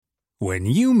When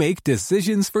you make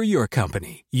decisions for your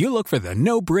company, you look for the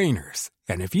no-brainers.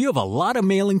 And if you have a lot of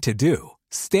mailing to do,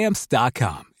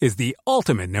 Stamps.com is the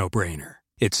ultimate no-brainer.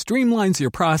 It streamlines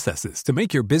your processes to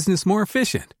make your business more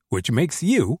efficient, which makes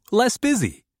you less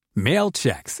busy. Mail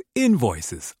checks,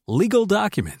 invoices, legal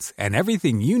documents, and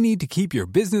everything you need to keep your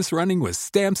business running with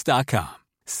Stamps.com.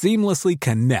 Seamlessly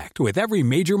connect with every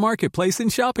major marketplace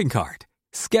and shopping cart.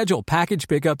 Schedule package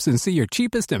pickups and see your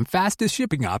cheapest and fastest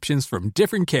shipping options from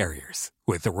different carriers,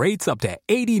 with rates up to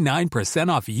 89%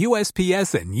 off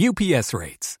USPS and UPS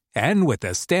rates. And with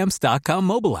the Stamps.com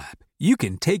mobile app, you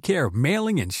can take care of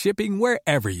mailing and shipping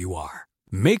wherever you are.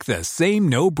 Make the same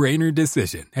no-brainer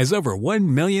decision as over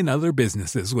 1 million other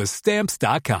businesses with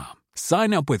Stamps.com.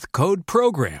 Sign up with code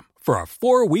PROGRAM for a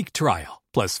 4-week trial,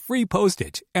 plus free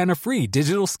postage and a free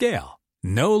digital scale.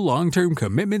 No long-term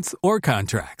commitments or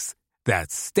contracts.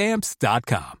 That's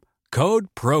Stamps.com. Code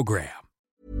PROGRAM.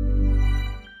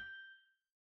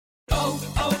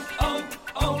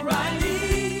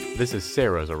 O'Reilly. This is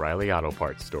Sarah's O'Reilly Auto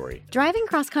Parts story. Driving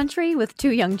cross-country with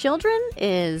 2 young children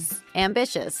is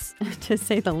ambitious, to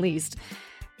say the least.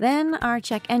 Then our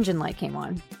check engine light came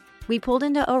on. We pulled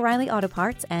into O'Reilly Auto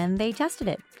Parts and they tested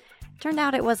it. Turned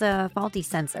out it was a faulty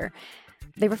sensor.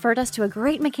 They referred us to a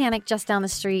great mechanic just down the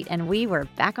street and we were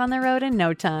back on the road in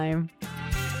no time.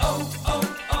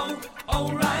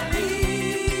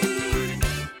 O'Reilly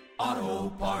Auto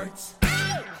Parts.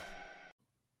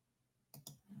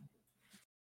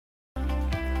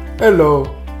 Hello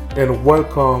and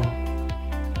welcome.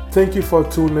 Thank you for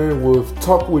tuning in with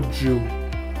Talk With Jew,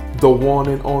 the one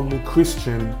and only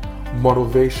Christian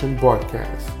motivation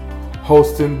podcast,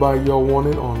 hosted by your one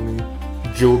and only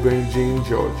Joe Benjamin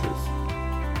Georges.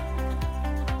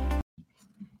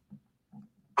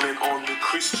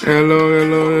 Hello.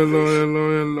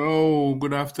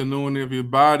 Good afternoon,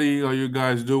 everybody. How you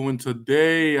guys doing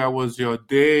today? How was your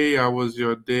day?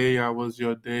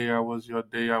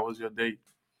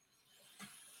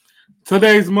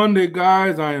 Today is Monday,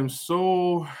 guys. I am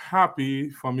so happy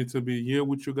for me to be here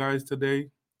with you guys today.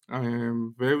 I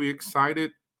am very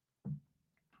excited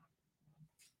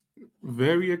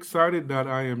that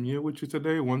I am here with you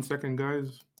today. 1 second,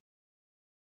 guys.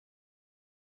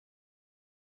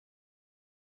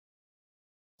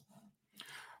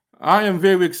 I am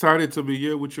very excited to be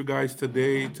here with you guys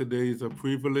today. Today is a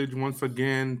privilege once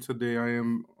again. Today I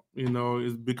am,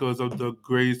 it's because of the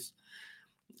grace.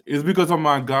 It's because of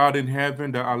my God in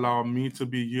heaven that allowed me to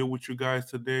be here with you guys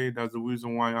today. That's the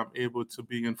reason why I'm able to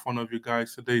be in front of you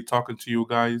guys today, talking to you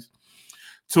guys.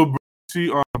 To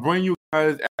bring you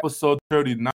guys episode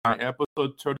 39.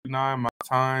 Episode 39,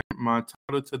 my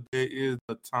title today is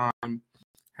The Time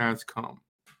Has Come.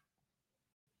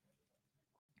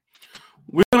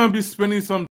 We're going to be spending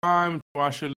some time to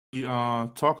actually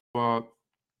talk about,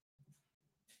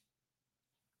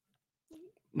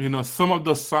 some of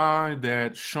the signs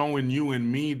that showing you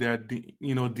and me that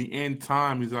the end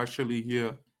time is actually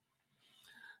here.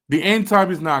 The end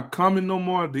time is not coming no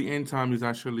more. The end time is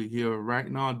actually here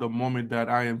right now. The moment that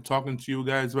I am talking to you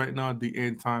guys right now, the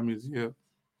end time is here.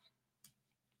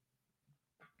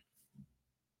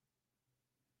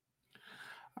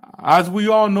 As we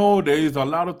all know, there is a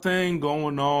lot of things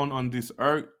going on this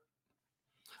earth.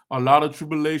 A lot of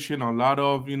tribulation, a lot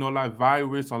of,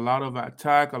 virus, a lot of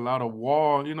attack, a lot of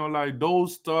war,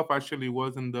 those stuff actually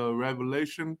was in the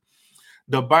Revelation.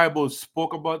 The Bible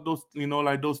spoke about those,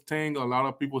 those things. A lot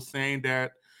of people saying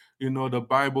that, the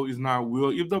Bible is not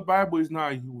real. If the Bible is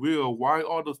not real, why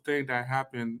all those things that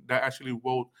happened, that actually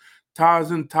wrote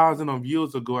thousands of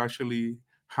years ago actually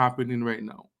happening right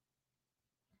now?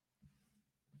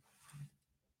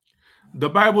 The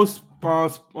Bible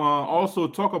also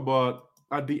talk about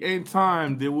at the end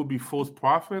time there will be false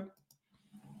prophet,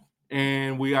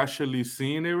 and we actually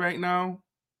seeing it right now.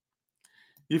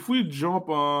 If we jump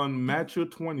on Matthew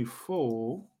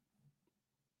 24,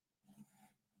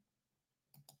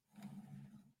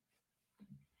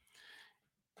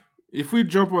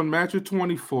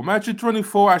 Matthew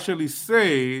 24 actually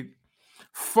said,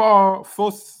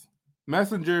 false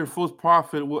messenger and false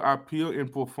prophet will appear and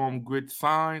perform great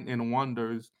signs and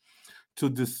wonders to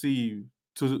deceive,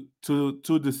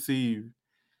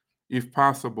 if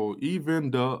possible,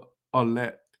 even the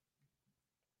elect.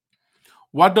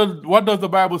 What does the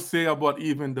Bible say about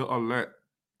even the elect?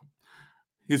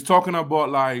 He's talking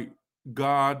about like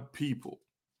God people.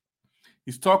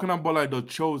 He's talking about like the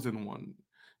chosen one.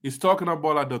 He's talking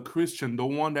about like the Christian, the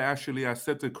one that actually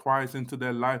accepted Christ into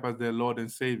their life as their Lord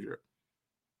and Savior.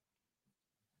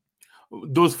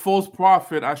 Those false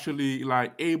prophets actually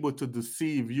like able to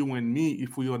deceive you and me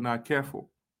if we are not careful.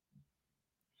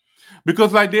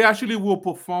 because like they actually will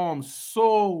perform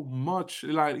so much,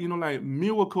 like like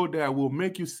miracle that will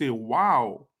make you say,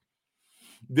 "Wow."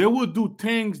 They will do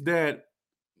things that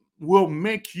will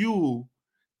make you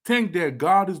think that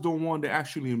God is the one that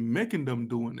actually making them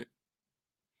doing it,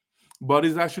 but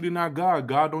it's actually not God.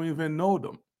 God don't even know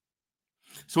them.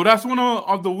 So that's one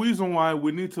of the reason why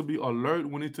we need to be alert.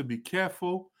 We need to be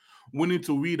careful. We need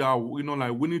to read our,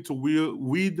 like we need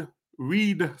to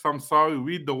read. I'm sorry,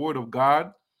 read the Word of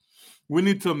God. We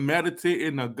need to meditate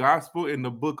in the gospel, in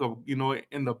the book of,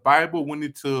 in the Bible. We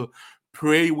need to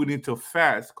pray. We need to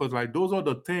fast, because like those are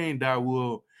the things that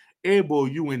will able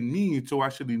you and me to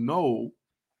actually know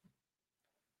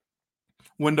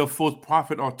when the false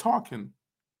prophet are talking.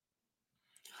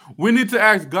 We need to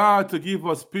ask God to give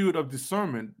us spirit of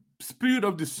discernment. Spirit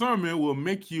of discernment will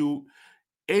make you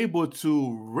able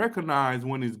to recognize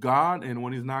when it's God and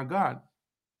when it's not God.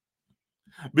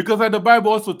 Because like the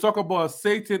Bible also talk about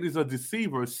Satan is a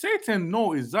deceiver. Satan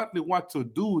know exactly what to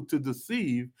do to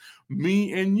deceive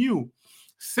me and you.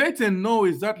 Satan know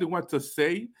exactly what to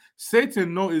say.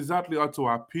 Satan know exactly how to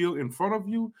appeal in front of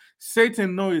you.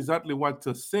 Satan know exactly what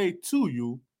to say to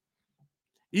you.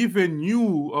 Even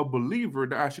you, a believer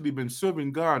that actually been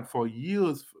serving God for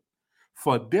years,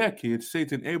 for decades,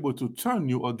 Satan able to turn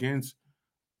you against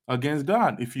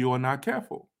God if you are not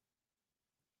careful.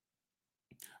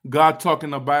 God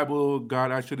talking the Bible,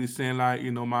 God actually saying like,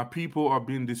 my people are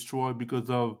being destroyed because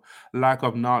of lack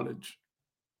of knowledge.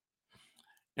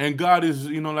 And God is,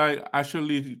 like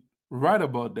actually right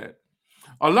about that.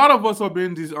 A lot of us are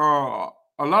being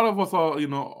a lot of us are,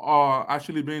 are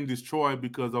actually being destroyed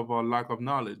because of our lack of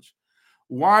knowledge.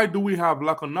 Why do we have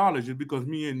lack of knowledge? It's because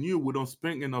me and you, we don't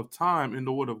spend enough time in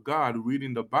the Word of God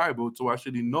reading the Bible to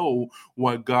actually know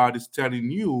what God is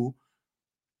telling you.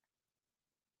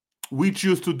 We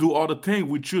choose to do all the things.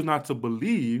 We choose not to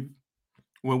believe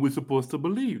when we're supposed to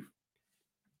believe.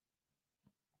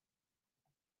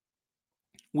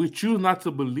 We choose not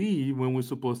to believe when we're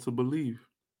supposed to believe.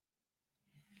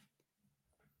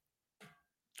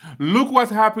 Look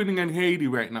what's happening in Haiti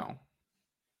right now.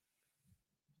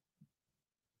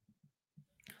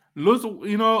 Look,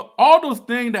 all those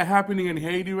things that happening in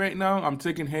Haiti right now. I'm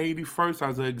taking Haiti first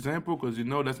as an example because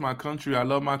that's my country. I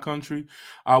love my country.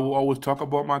 I will always talk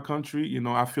about my country.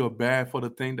 I feel bad for the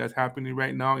thing that's happening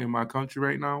right now in my country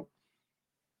right now.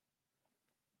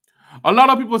 A lot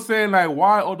of people saying like,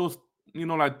 why all those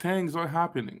like things are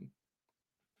happening?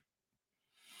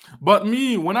 But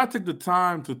me, when I take the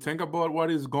time to think about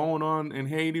what is going on in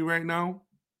Haiti right now,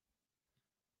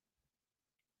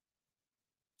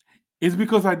 it's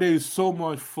because like there is so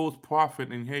much false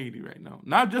prophet in Haiti right now.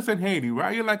 Not just in Haiti,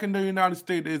 right? Here, like in the United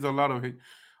States, there's a lot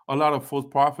of false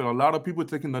prophet. A lot of people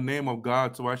taking the name of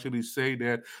God to actually say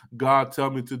that God tell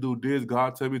me to do this,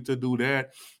 God tell me to do that,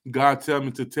 God tell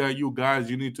me to tell you guys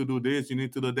you need to do this, you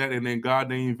need to do that, and then God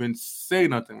didn't even say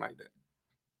nothing like that.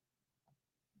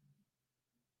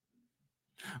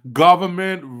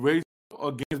 Government raised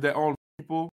against their own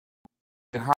people,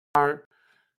 they hire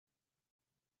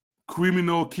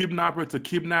criminal kidnapper to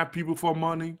kidnap people for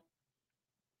money.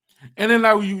 And then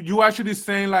like you actually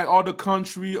saying like other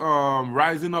country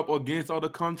rising up against other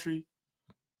country.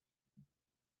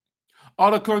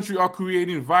 Other country are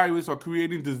creating virus or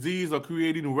creating disease or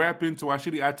creating weapon to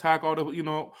actually attack other,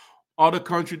 other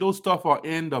country. Those stuff are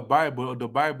in the Bible. The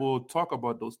Bible talk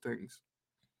about those things.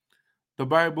 The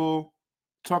Bible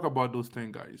talk about those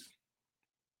things, guys.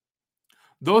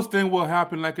 Those things will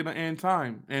happen like in the end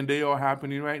time, and they are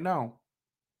happening right now.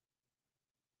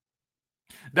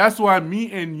 That's why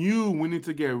me and you, we need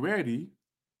to get ready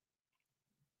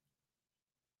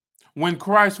when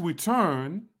Christ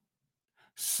return,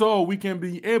 so we can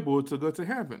be able to go to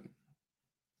heaven.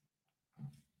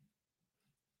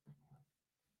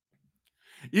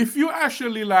 If you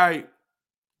actually like,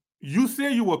 you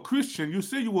say you a Christian, you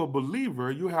say you a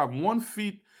believer, you have 1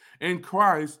 foot in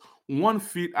Christ, 1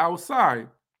 foot outside.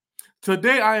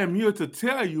 Today, I am here to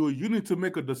tell you, you need to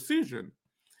make a decision.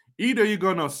 Either you're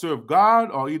going to serve God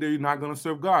or either you're not going to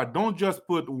serve God. Don't just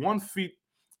put 1 foot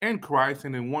in Christ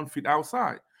and then 1 foot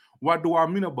outside. What do I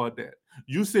mean about that?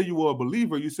 You say you were a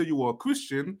believer, you say you were a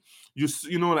Christian,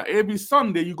 you know that every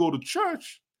Sunday you go to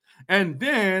church, and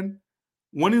then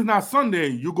when it's not Sunday,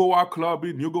 you go out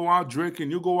clubbing, you go out drinking,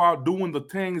 you go out doing the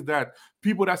things that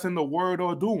people that's in the word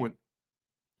are doing.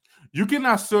 You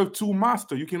cannot serve two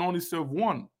masters. You can only serve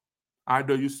one.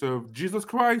 Either you serve Jesus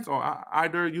Christ or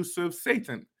either you serve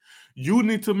Satan. You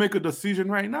need to make a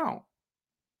decision right now.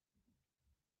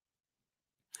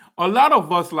 A lot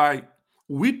of us, like,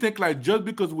 we think like just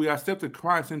because we accepted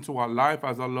Christ into our life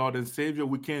as our Lord and Savior,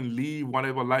 we can live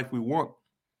whatever life we want.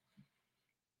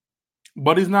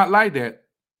 But it's not like that.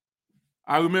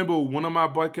 I remember one of my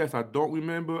podcasts, I don't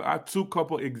remember, I took a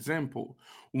couple example.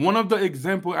 One of the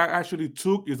example I actually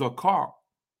took is a car.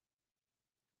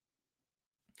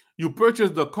 You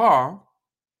purchase the car,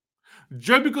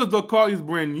 just because the car is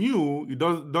brand new,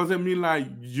 doesn't mean like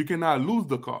you cannot lose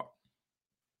the car.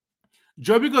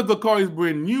 Just because the car is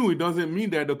brand new, it doesn't mean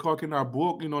that the car cannot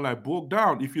broke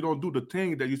down if you don't do the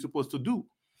thing that you're supposed to do.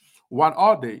 What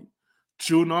are they?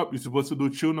 Tune up. You're supposed to do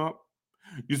tune up.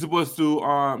 You're supposed to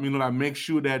like make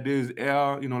sure that there's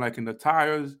air, like in the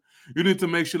tires. You need to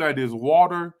make sure that there's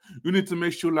water. You need to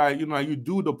make sure like you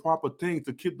do the proper thing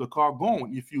to keep the car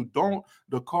going. If you don't,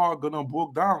 the car gonna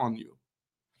break down on you.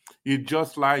 It's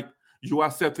just like you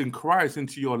accepting Christ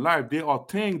into your life. There are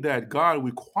things that God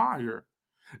require.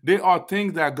 There are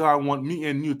things that God want me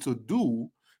and you to do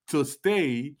to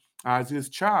stay as his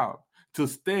child, to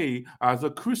stay as a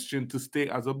Christian, to stay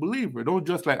as a believer. Don't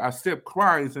just like accept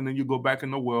Christ and then you go back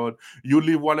in the world, you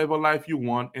live whatever life you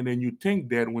want, and then you think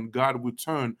that when God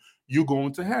return, you're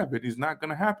going to have it. It's not going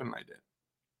to happen like that.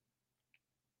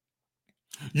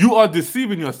 You are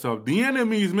deceiving yourself. The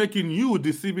enemy is making you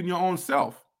deceiving your own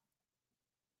self.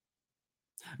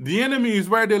 The enemy is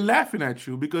right there laughing at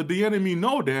you because the enemy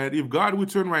know that if God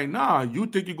return right now, you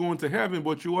think you're going to heaven,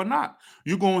 but you are not.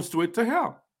 You're going straight to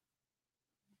hell.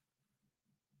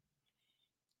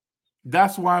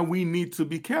 That's why we need to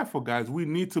be careful, guys. We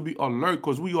need to be alert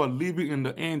because we are living in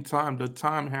the end time. The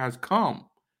time has come.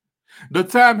 The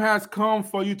time has come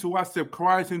for you to accept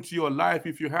Christ into your life.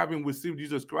 If you haven't received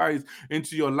Jesus Christ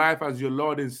into your life as your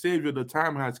Lord and Savior, the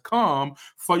time has come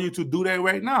for you to do that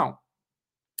right now.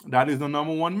 That is the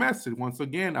number one message. Once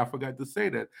again, I forgot to say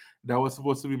that. That was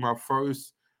supposed to be my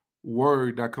first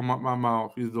word that come out my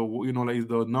mouth. Is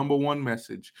the number one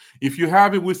message. If you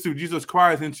haven't received Jesus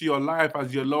Christ into your life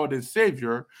as your Lord and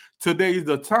Savior, today is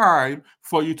the time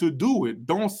for you to do it.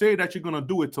 Don't say that you're gonna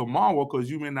do it tomorrow because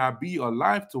you may not be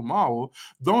alive tomorrow.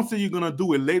 Don't say you're gonna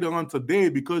do it later on today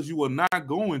because you are not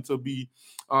going to be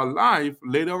alive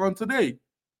later on today.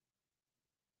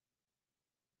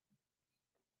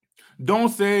 Don't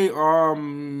say,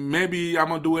 maybe I'm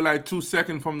gonna do it like 2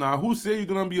 seconds from now. Who say you're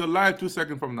gonna be alive 2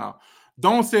 seconds from now?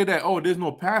 Don't say that, oh, there's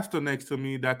no pastor next to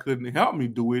me that couldn't help me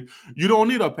do it. You don't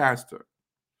need a pastor.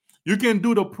 You can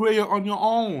do the prayer on your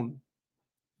own.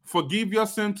 Forgive your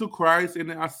sin to Christ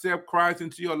and then accept Christ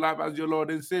into your life as your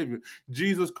Lord and Savior.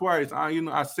 Jesus Christ, I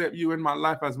accept you in my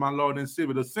life as my Lord and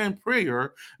Savior. The same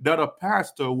prayer that a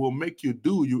pastor will make you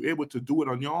do, you're able to do it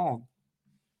on your own.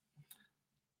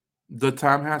 The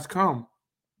time has come.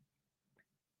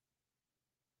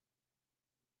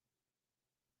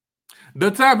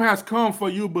 The time has come for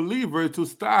you believers to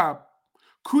stop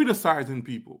criticizing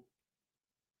people.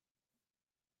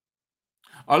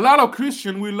 A lot of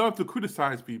Christians, we love to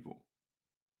criticize people.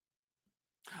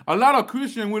 A lot of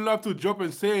Christians, we love to jump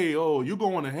and say, oh, you're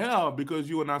going to hell because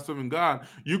you are not serving God.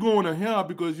 You're going to hell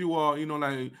because you are,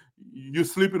 like you're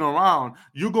sleeping around.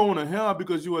 You're going to hell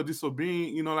because you are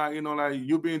disobeying,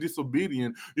 you're being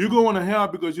disobedient. You're going to hell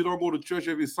because you don't go to church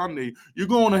every Sunday. You're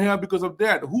going to hell because of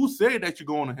that. Who said that you're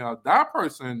going to hell? That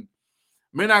person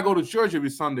may not go to church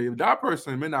every Sunday. That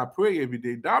person may not pray every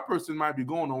day. That person might be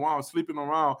going around, sleeping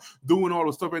around, doing all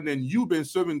the stuff. And then you've been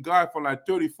serving God for like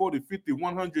 30, 40, 50,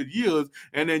 100 years.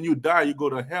 And then you die, you go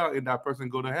to hell, and that person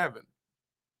go to heaven.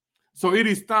 So it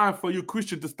is time for you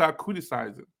Christians to start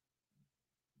criticizing.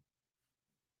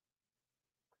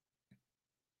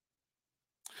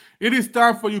 It is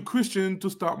time for you Christians to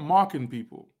start mocking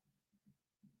people.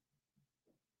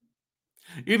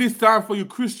 It is time for you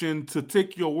Christian to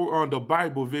take your word on the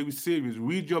Bible very serious.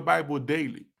 Read your Bible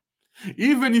daily.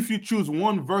 Even if you choose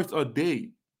one verse a day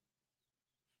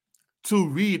to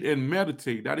read and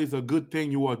meditate, that is a good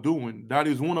thing you are doing. That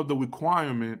is one of the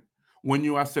requirements when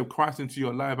you accept Christ into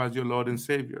your life as your Lord and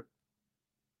Savior.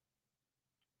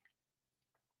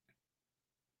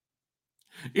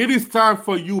 It is time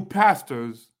for you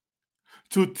pastors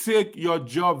to take your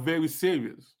job very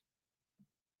serious.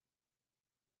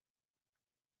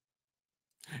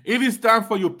 It is time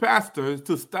for you pastors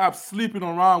to stop sleeping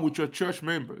around with your church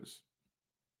members.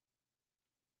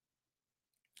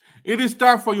 It is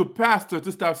time for you pastors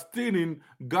to stop stealing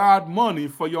God money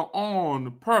for your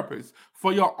own purpose,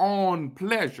 for your own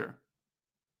pleasure.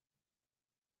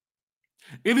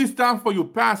 It is time for you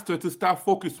pastor to stop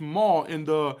focus more in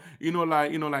the,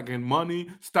 like in money,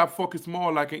 stop focus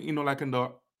more like in, like in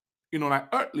the, like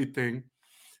earthly thing,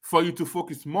 for you to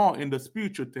focus more in the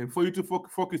spiritual thing, for you to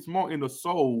focus more in the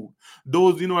soul.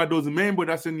 Those, those members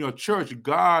that's in your church,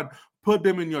 God put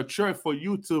them in your church for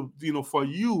you to, for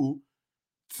you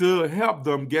to help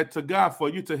them get to God, for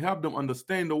you to help them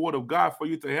understand the word of God, for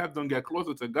you to help them get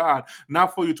closer to God,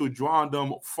 not for you to draw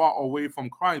them far away from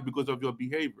Christ because of your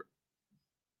behavior.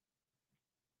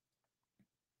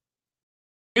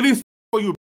 It is for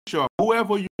you, bishop,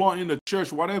 whoever you are in the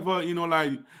church, whatever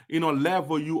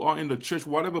level you are in the church,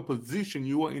 whatever position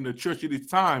you are in the church, it is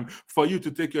time for you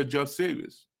to take your job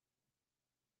serious.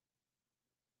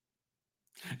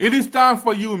 It is time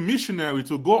for you, missionary,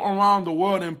 to go around the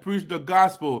world and preach the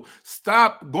gospel.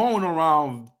 Stop going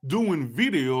around doing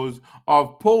videos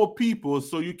of poor people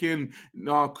so you can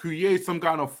create some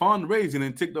kind of fundraising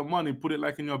and take the money, put it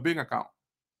like in your bank account.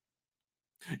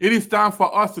 It is time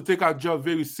for us to take our job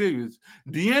very serious.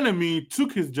 The enemy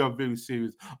took his job very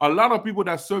serious. A lot of people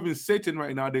that are serving Satan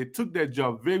right now, they took their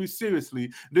job very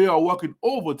seriously. They are working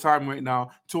overtime right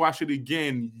now to actually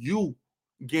gain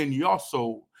your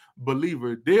soul,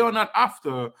 believer. They are not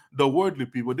after the worldly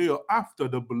people. They are after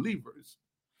the believers.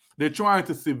 They're trying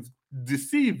to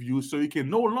deceive you so you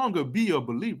can no longer be a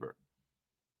believer.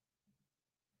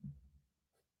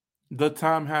 The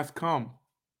time has come.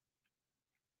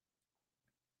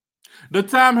 The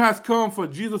time has come for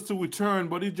Jesus to return,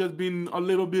 but he's just been a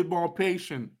little bit more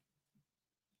patient.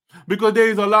 Because there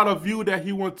is a lot of you that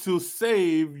he wants to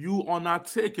save. You are not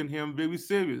taking him very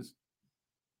serious.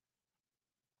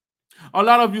 A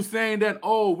lot of you saying that,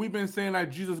 oh, we've been saying like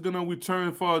Jesus is gonna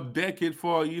return for a decade,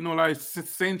 for like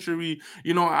century.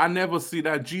 I never see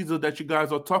that Jesus that you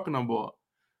guys are talking about.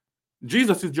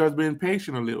 Jesus is just being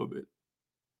patient a little bit.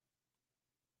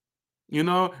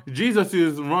 Jesus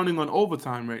is running on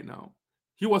overtime right now.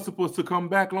 He was supposed to come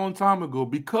back a long time ago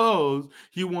because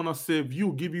he want to save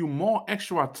you, give you more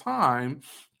extra time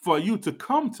for you to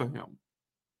come to him.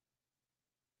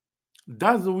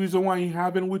 That's the reason why he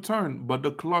haven't returned. But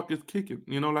the clock is kicking.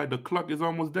 Like the clock is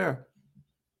almost there.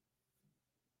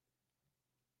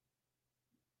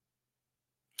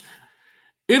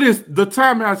 The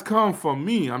time has come for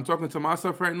me. I'm talking to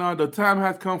myself right now. The time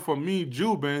has come for me,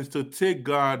 Jubens, to take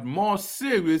God more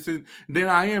serious than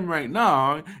I am right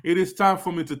now. It is time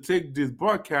for me to take this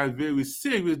broadcast very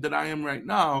serious than I am right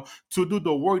now, to do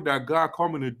the work that God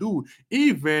called me to do.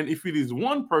 Even if it is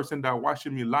one person that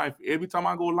watching me live, every time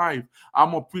I go live,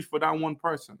 I'm going to preach for that one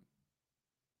person.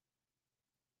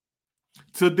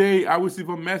 Today, I received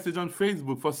a message on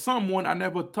Facebook for someone I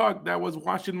never thought that was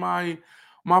watching my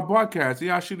broadcast. He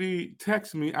actually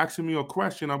texted me, asking me a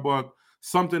question about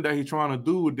something that he's trying to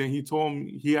do. Then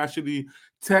he actually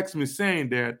texted me saying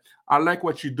that, I like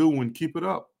what you're doing, keep it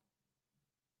up.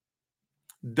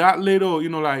 That little,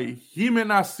 he may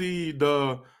not see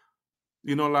the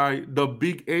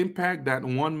big impact that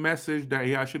one message that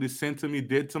he actually sent to me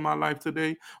did to my life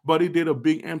today, but he did a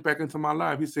big impact into my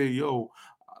life. He said, yo,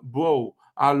 bro,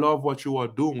 I love what you are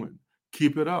doing.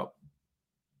 Keep it up.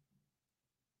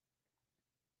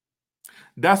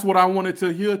 That's what I wanted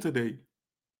to hear today.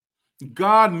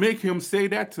 God, make him say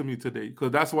that to me today, because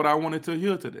that's what I wanted to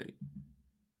hear today.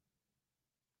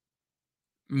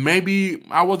 Maybe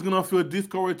I was going to feel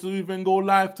discouraged to even go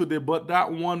live today, but that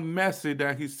one message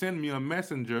that he sent me, a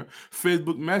messenger,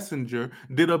 Facebook Messenger,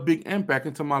 did a big impact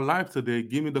into my life today.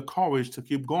 Give me the courage to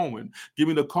keep going. Give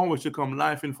me the courage to come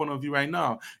live in front of you right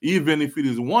now. Even if it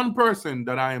is one person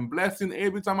that I am blessing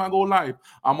every time I go live,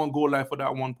 I'm going to go live for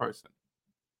that one person.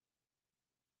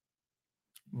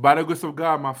 By the grace of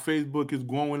God, my Facebook is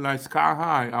growing like sky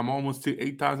high. I'm almost to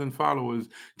 8,000 followers.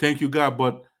 Thank you, God.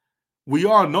 But we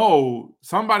all know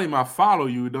somebody might follow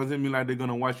you. It doesn't mean like they're going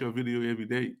to watch your video every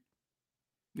day,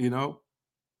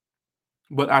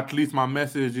 But at least my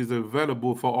message is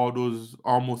available for all those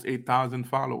almost 8,000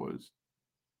 followers.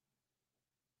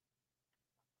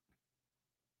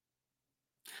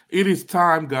 It is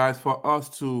time, guys, for us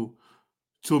to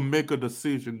make a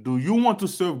decision. Do you want to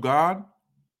serve God?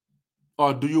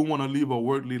 Or do you want to live a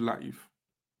worldly life?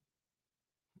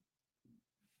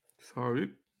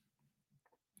 Sorry.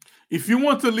 If you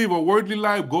want to live a worldly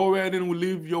life, go ahead and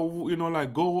live your,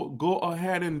 go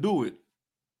ahead and do it.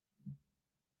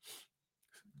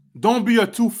 Don't be a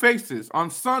two faces. On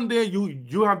Sunday,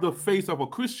 you have the face of a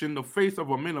Christian, the face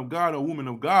of a man of God, a woman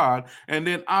of God, and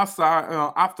then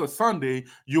after Sunday,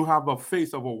 you have a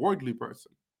face of a worldly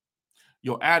person.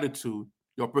 Your attitude,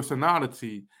 your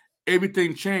personality,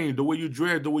 everything changed. The way you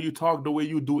dress, the way you talk, the way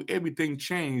you do, everything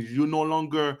changed. You're no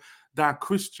longer that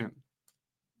Christian.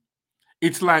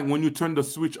 It's like when you turn the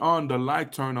switch on, the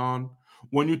light turn on.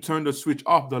 When you turn the switch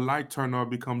off, the light turn on,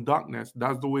 become darkness.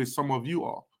 That's the way some of you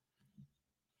are.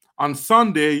 On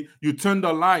Sunday, you turn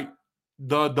the light,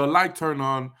 the light turn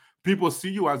on. People see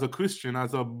you as a Christian,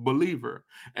 as a believer.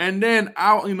 And then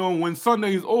when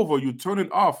Sunday is over, you turn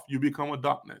it off, you become a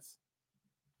darkness.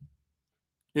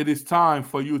 It is time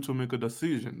for you to make a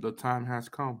decision. The time has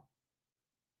come.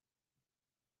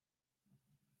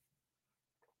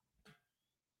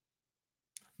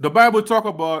 The Bible talk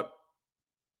about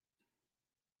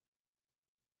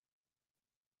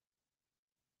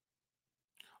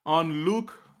on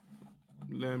Luke.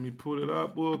 Let me pull it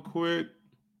up real quick.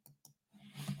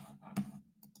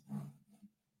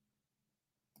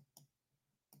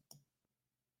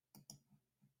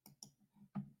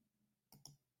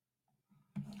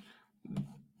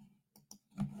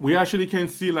 We actually can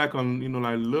see like on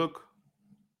like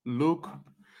Luke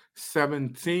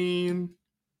 17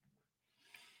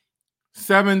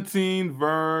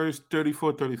 verse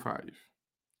 34 35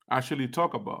 actually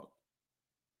talk about.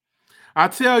 I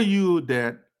tell you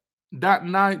that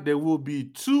night there will be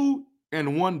two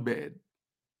in one bed.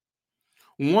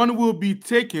 One will be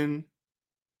taken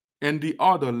and the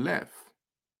other left.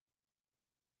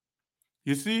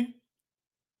 You see?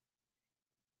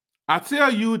 I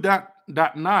tell you that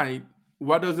night,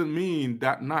 what does it mean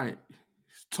that night?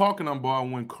 It's talking about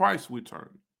when Christ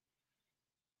returned.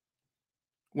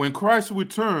 When Christ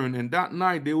returned, and that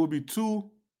night there will be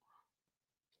two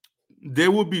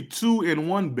in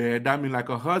one bed. That means like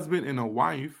a husband and a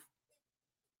wife.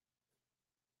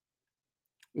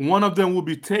 One of them will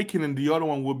be taken and the other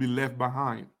one will be left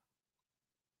behind.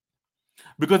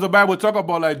 Because the Bible talk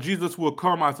about like Jesus will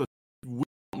come as a, we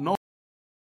don't know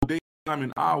the day, time,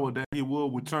 and hour that he will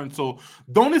return. So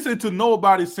don't listen to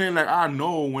nobody saying like I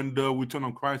know when the return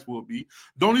of Christ will be.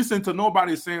 Don't listen to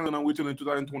nobody saying that I'm return in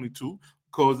 2022.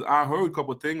 Because I heard a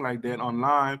couple things like that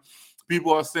online.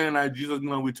 People are saying like Jesus is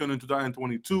gonna return in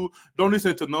 2022. Don't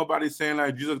listen to nobody saying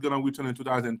like Jesus is gonna return in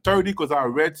 2030. Because I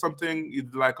read something,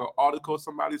 it's like an article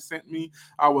somebody sent me.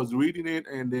 I was reading it,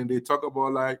 and then they talk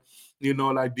about like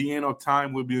like the end of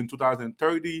time will be in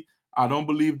 2030. I don't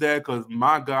believe that, because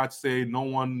my God said no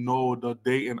one know the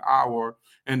day and hour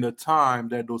and the time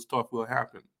that those stuff will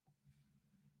happen.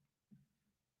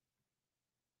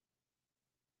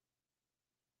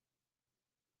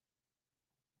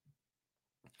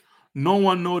 No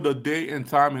one know the day and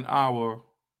time and hour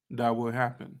that will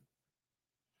happen.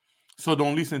 So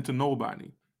don't listen to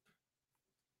nobody.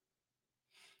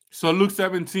 So Luke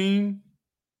 17,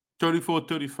 34,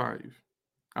 35.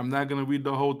 I'm not going to read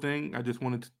the whole thing. I just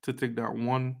wanted to take that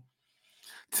one.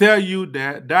 Tell you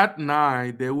that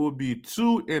night there will be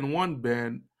two in one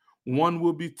bed. One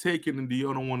will be taken and the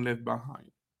other one left behind.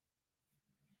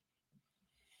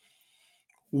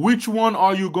 Which one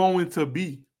are you going to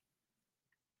be?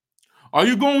 Are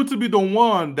you going to be the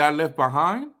one that left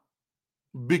behind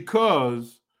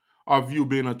because of you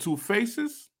being a two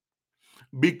faces?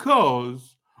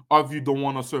 Because of you don't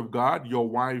want to serve God, your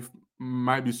wife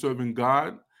might be serving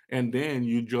God, and then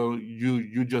you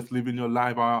just living your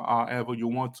life however you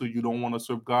want to. You don't want to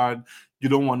serve God. You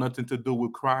don't want nothing to do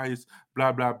with Christ.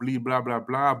 Blah blah blah blah blah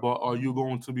blah. But are you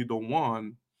going to be the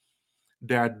one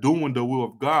that doing the will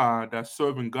of God, that's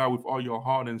serving God with all your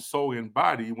heart and soul and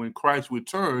body when Christ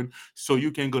return, so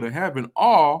you can go to heaven?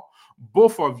 Or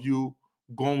both of you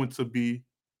going to be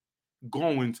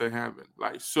going to heaven,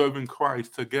 like serving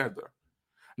Christ together.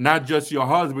 Not just your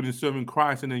husband is serving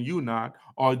Christ and then you not,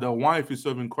 or the wife is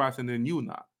serving Christ and then you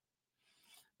not.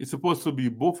 It's supposed to be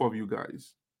both of you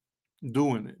guys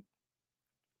doing it,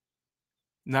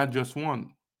 not just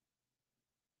one.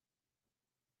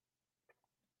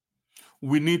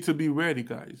 We need to be ready,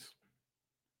 guys.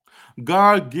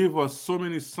 God gave us so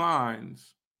many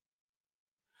signs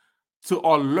to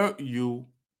alert you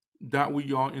that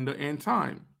we are in the end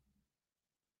time.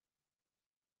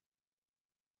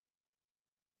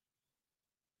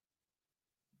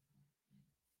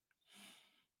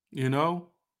 You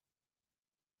know,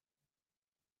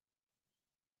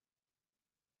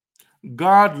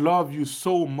 God loved you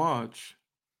so much,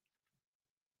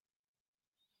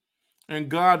 and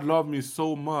God loved me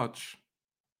so much.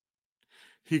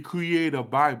 He created a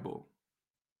Bible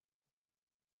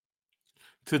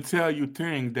to tell you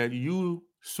things that you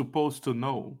supposed to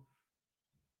know,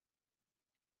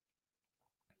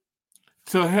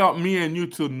 to help me and you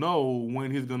to know when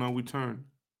he's gonna return.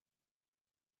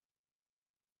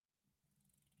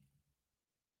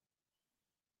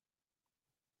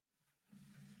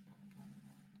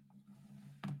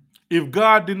 If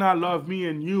God did not love me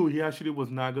and you, he actually was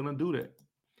not gonna do that.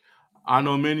 I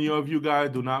know many of you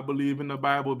guys do not believe in the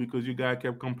Bible because you guys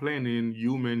kept complaining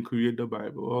human create the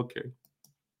Bible. Okay.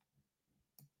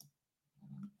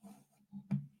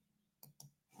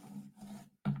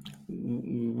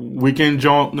 We can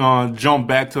jump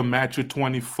back to Matthew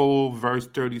 24, verse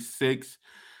 36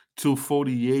 to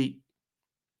 48.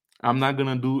 I'm not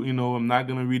gonna do, I'm not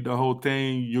gonna read the whole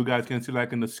thing. You guys can see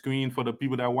like in the screen for the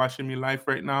people that are watching me live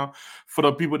right now. For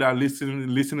the people that are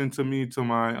listening to me to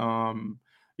my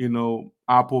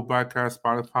Apple podcast,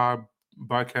 Spotify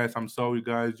podcast. I'm sorry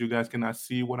guys, you guys cannot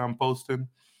see what I'm posting.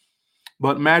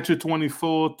 But Matthew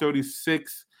 24,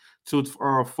 36 to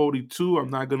 42. I'm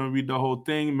not gonna read the whole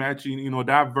thing. Matthew,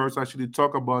 that verse actually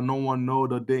talk about no one know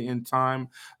the day and time.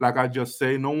 Like I just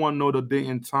say, no one know the day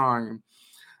and time.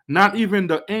 Not even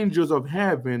the angels of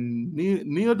heaven,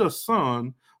 near the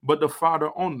Son, but the Father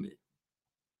only.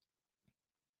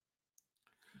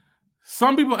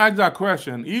 Some people ask that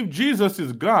question: if Jesus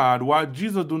is God, why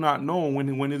Jesus do not know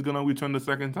when he's gonna return the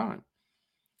second time?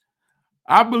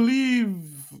 I believe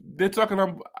they're talking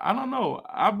about. I don't know.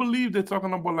 I believe they're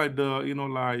talking about like the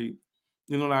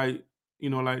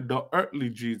like the earthly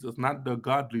Jesus, not the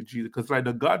godly Jesus. Because like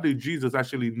the godly Jesus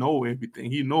actually know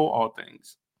everything. He know all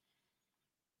things.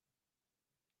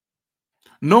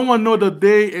 No one know the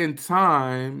day and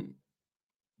time.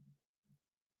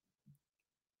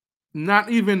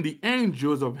 Not even the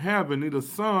angels of heaven, neither the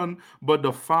Son, but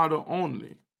the Father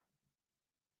only.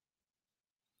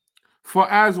 For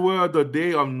as were the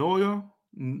day of Noah,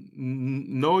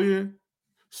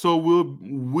 so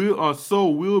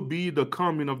will be the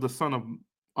coming of the Son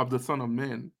of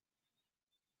Man.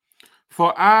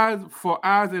 For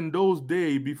as in those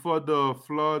days before the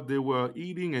flood, they were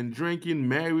eating and drinking,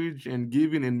 marriage and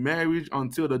giving in marriage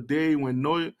until the day when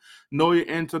Noah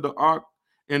entered the ark,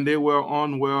 and they were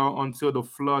unwell until the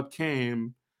flood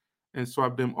came and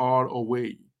swept them all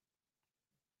away.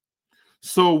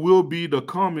 So will be the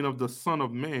coming of the Son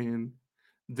of Man.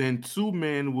 Then two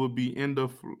men will be in the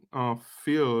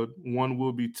field; one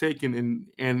will be taken,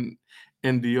 and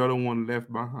the other one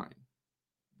left behind.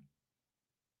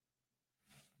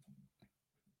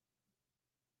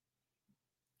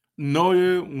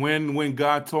 Noah, when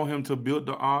God told him to build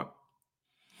the ark,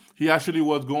 he actually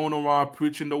was going around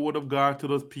preaching the word of God to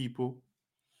those people.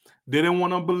 They didn't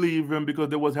want to believe him because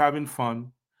they was having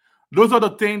fun. Those are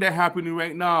the things that happening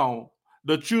right now.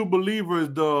 The true believers,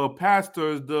 the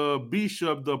pastors, the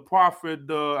bishop, the prophet,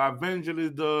 the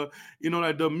evangelist,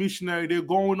 like the missionary, they're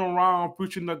going around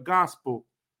preaching the gospel.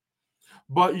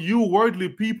 But you worldly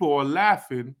people are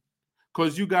laughing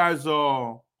because you guys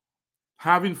are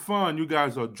having fun. You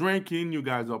guys are drinking. You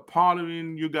guys are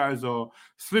partying. You guys are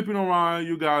sleeping around.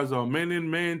 You guys are men and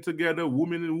men together,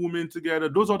 women and women together.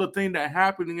 Those are the things that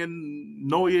happening in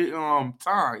Noah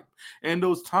time. And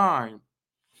those time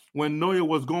when Noah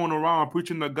was going around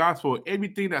preaching the gospel,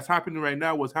 everything that's happening right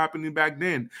now was happening back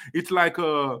then. It's like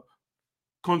a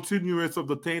continuance of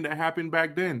the thing that happened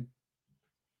back then.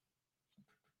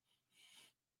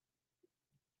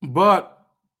 But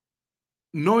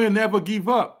Noah never gave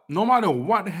up. No matter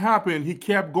what happened, he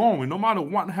kept going. No matter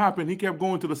what happened, he kept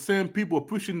going to the same people,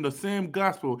 pushing the same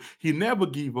gospel. He never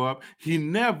gave up. He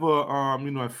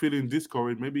never, feeling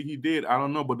discouraged. Maybe he did. I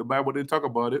don't know, but the Bible didn't talk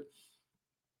about it.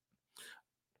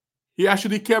 He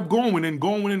actually kept going and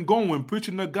going and going,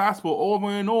 preaching the gospel over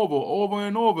and over, over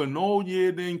and over. No,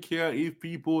 yeah, didn't care if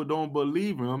people don't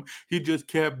believe him. He just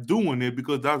kept doing it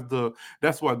because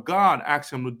that's what God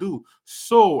asked him to do.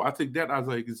 So I take that as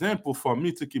an example for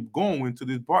me to keep going to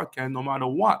this podcast no matter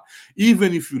what.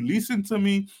 Even if you listen to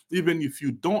me, even if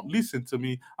you don't listen to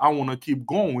me, I want to keep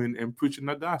going and preaching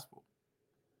the gospel.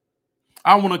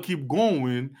 I want to keep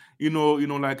going,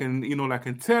 like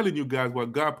and telling you guys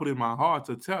what God put in my heart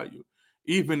to tell you.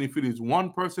 Even if it is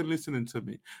one person listening to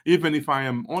me, even if I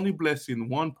am only blessing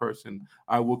one person,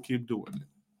 I will keep doing it.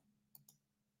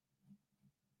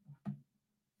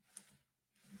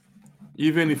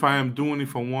 Even if I am doing it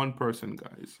for one person,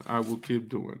 guys, I will keep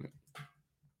doing it.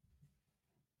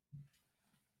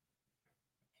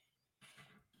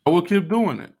 I will keep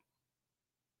doing it.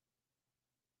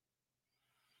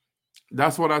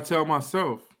 That's what I tell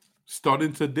myself.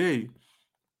 Starting today,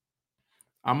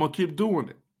 I'm going to keep doing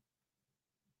it.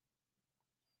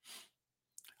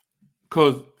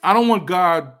 Because I don't want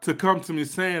God to come to me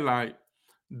saying, like,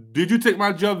 did you take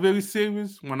my job very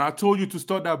serious? When I told you to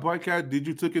start that podcast, did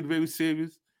you take it very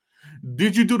serious?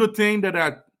 Did you do the thing that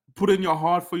I put in your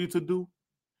heart for you to do?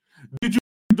 Did you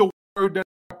do the word that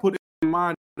I put in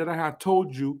mind that I had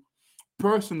told you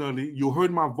personally? You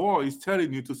heard my voice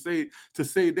telling you to say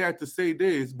that, to say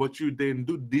this, but you didn't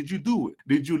do. Did you do it?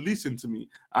 Did you listen to me?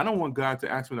 I don't want God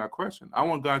to ask me that question. I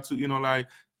want God to,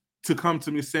 to come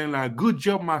to me saying like, good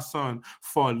job, my son,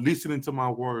 for listening to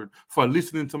my word, for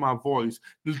listening to my voice.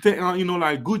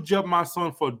 Good job, my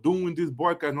son, for doing this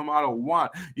podcast no matter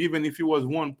what. Even if it was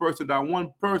one person that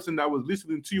was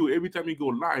listening to you every time you go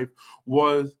live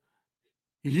was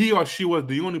he or she was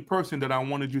the only person that I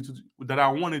wanted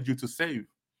you to save.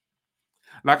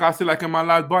 Like I said, like in my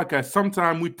last podcast,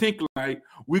 sometimes we think like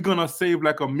we're gonna save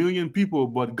like 1,000,000 people,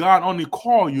 but God only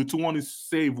called you to only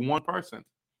save one person.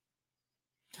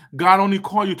 God only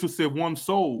called you to save one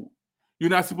soul. You're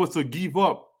not supposed to give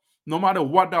up. No matter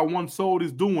what that one soul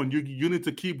is doing, you need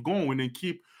to keep going and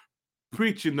keep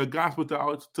preaching the gospel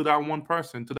to that one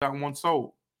person, to that one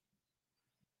soul.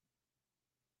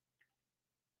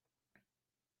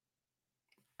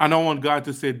 I don't want God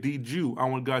to say, "Did you?" I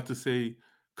want God to say,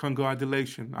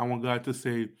 "Congratulations." I want God to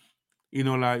say,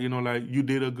 like you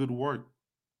did a good work.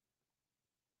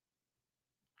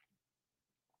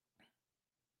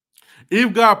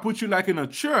 If God put you like in a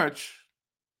church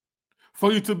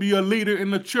for you to be a leader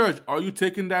in the church, are you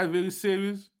taking that very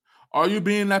serious? Are you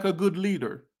being like a good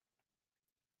leader?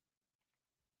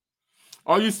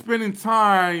 Are you spending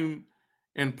time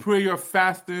in prayer,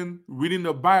 fasting, reading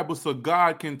the Bible so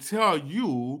God can tell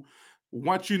you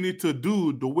what you need to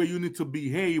do, the way you need to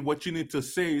behave, what you need to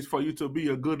say is for you to be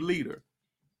a good leader?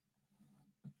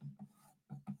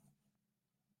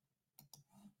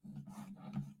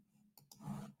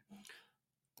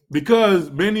 Because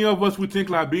many of us we think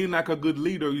like being like a good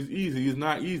leader is easy. It's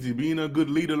not easy. Being a good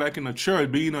leader, like in a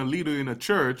church, being a leader in a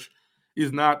church,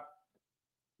 is not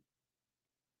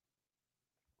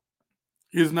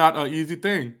an easy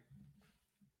thing.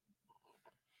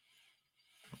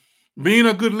 Being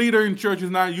a good leader in church is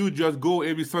not you just go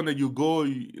every Sunday. You go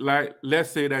like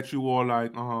let's say that you are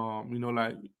like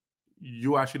like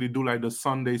you actually do like the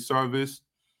Sunday service.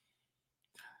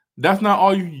 That's not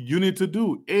all you need to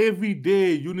do. Every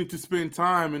day you need to spend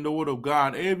time in the Word of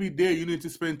God. Every day you need to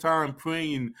spend time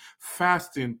praying,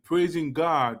 fasting, praising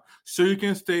God, so you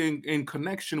can stay in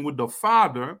connection with the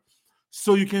Father,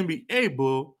 so you can be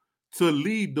able to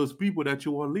lead those people that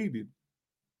you are leading.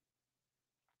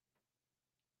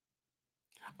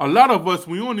 A lot of us,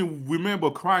 we only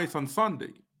remember Christ on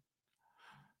Sunday.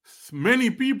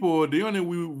 Many people, they only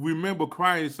remember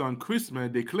Christ on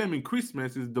Christmas. They claiming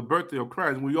Christmas is the birthday of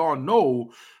Christ. We all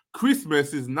know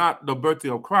Christmas is not the birthday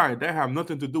of Christ. That have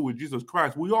nothing to do with Jesus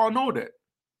Christ. We all know that.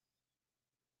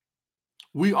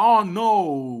 We all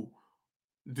know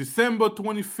December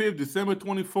 25th, December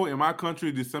 24th, in my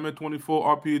country, December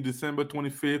 24th, up here, December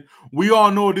 25th. We all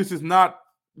know this is not,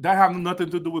 that have nothing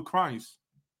to do with Christ.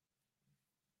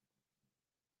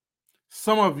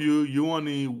 Some of you, you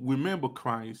only remember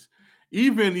Christ.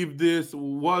 Even if this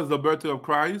was the birthday of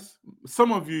Christ,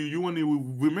 some of you, you only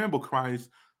remember Christ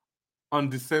on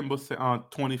December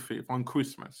 25th, on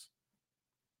Christmas.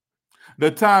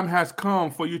 The time has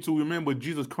come for you to remember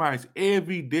Jesus Christ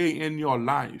every day in your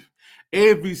life,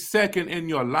 every second in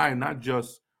your life, not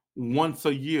just once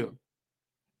a year,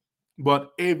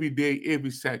 but every day,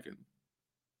 every second.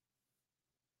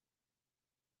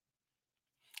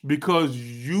 Because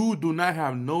you do not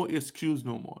have no excuse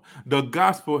no more. The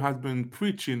gospel has been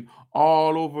preaching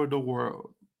all over the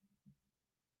world.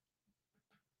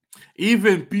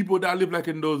 Even people that live like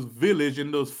in those villages, in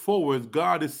those forests,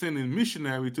 God is sending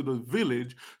missionaries to those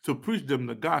village to preach them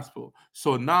the gospel.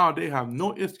 So now they have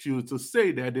no excuse to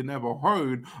say that they never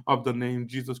heard of the name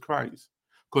Jesus Christ,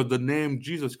 because the name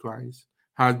Jesus Christ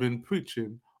has been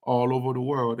preaching all over the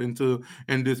world. And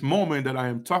in this moment that I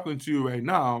am talking to you right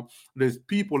now, there's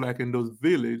people like in those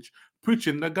village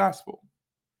preaching the gospel.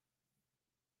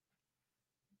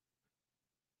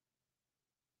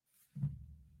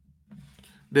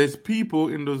 There's people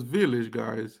in those village,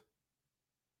 guys,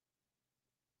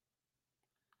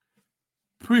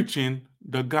 preaching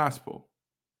the gospel.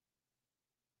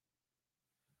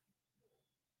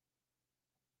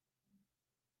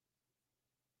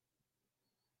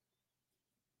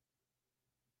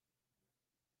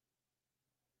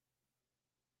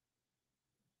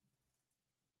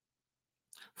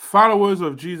 Followers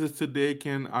of Jesus today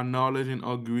can acknowledge and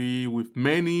agree with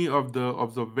many of the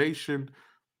observation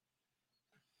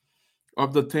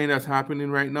of the thing that's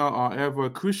happening right now. However,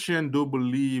 Christians do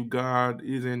believe God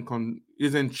is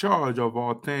in charge of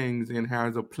all things and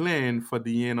has a plan for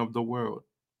the end of the world.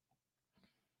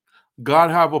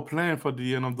 God have a plan for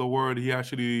the end of the world. He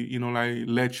actually, like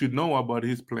let you know about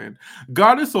his plan.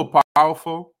 God is so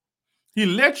powerful. He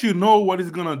lets you know what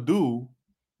he's gonna do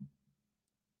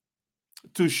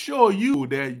to show you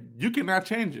that you cannot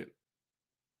change it.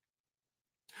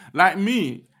 Like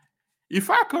me, if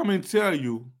I come and tell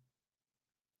you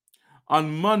on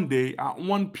Monday at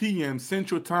 1 p.m.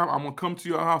 Central Time, I'm gonna come to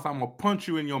your house, I'm gonna punch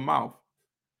you in your mouth.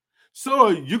 So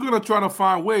you're gonna try to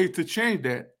find ways to change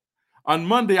that. On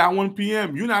Monday at 1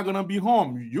 p.m., you're not gonna be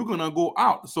home. You're gonna go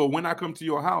out. So when I come to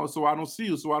your house, so I don't see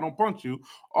you, so I don't punch you.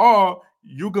 Or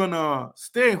you're gonna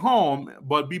stay home,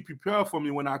 but be prepared for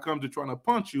me when I come to trying to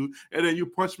punch you, and then you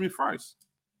punch me first.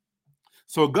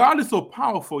 So God is so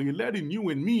powerful. He's letting you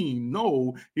and me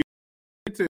know. He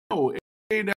said, no,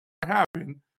 anything that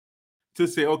happened to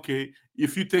say, okay,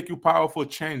 if you think you're powerful,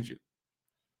 change it.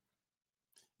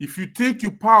 If you think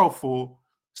you're powerful,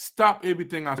 stop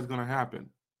everything that's gonna happen.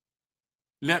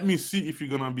 Let me see if you're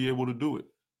gonna be able to do it.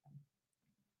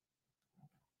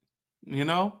 You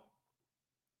know?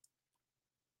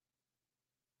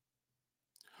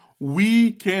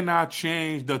 We cannot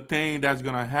change the thing that's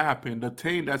going to happen, the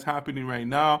thing that's happening right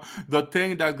now, the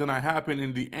thing that's going to happen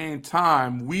in the end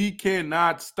time. We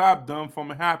cannot stop them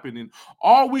from happening.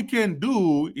 All we can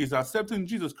do is accepting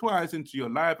Jesus Christ into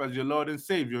your life as your Lord and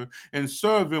Savior and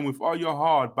serve Him with all your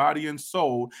heart, body, and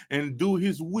soul, and do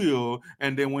His will.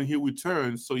 And then when He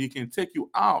returns, so He can take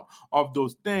you out of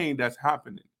those things that's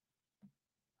happening.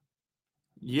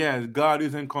 Yes, God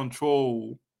is in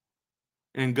control.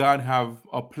 And God have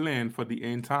a plan for the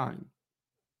end time.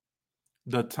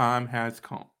 The time has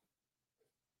come.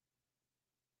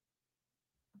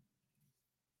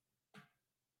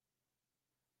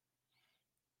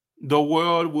 The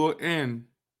world will end.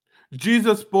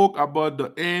 Jesus spoke about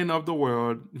the end of the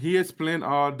world. He explained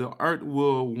how the earth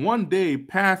will one day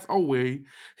pass away.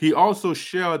 He also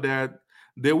shared that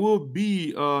there will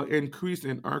be an increase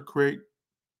in earthquake,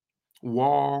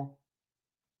 war,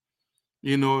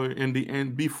 in the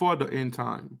end, before the end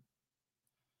time.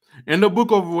 In the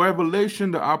book of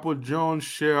Revelation, the Apostle John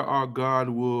share our God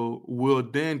will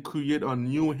then create a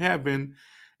new heaven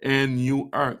and new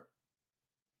earth.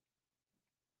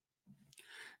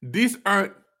 This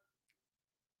earth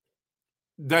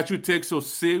that you take so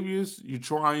serious, you're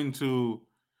trying to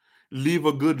live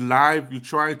a good life, you're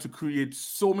trying to create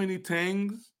so many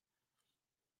things,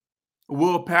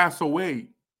 will pass away.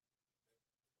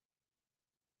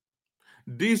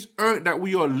 This earth that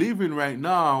we are living right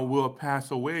now will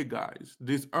pass away, guys.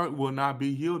 This earth will not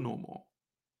be here no more.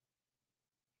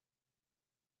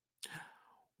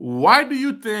 Why do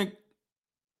you think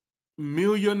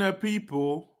millionaire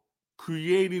people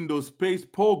creating those space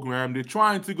program, they're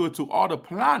trying to go to other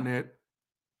planet,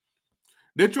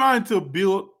 they're trying to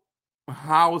build a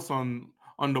house on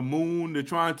the moon, they're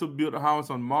trying to build a house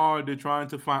on Mars, they're trying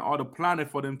to find other planet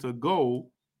for them to go?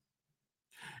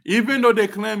 Even though they're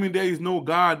claiming there is no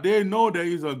God, they know there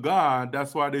is a God.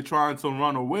 That's why they're trying to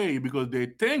run away, because they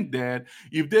think that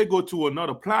if they go to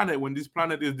another planet, when this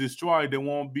planet is destroyed, they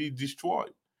won't be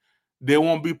destroyed. They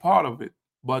won't be part of it.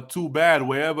 But too bad,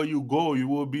 wherever you go, you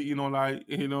will be, you will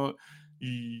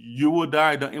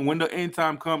die. And when the end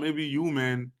time comes, every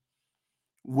human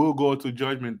will go to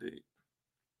judgment day.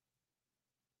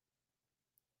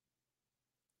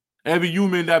 Every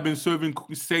human that been serving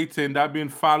Satan, that been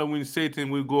following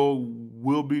Satan,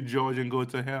 will be judged and go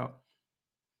to hell.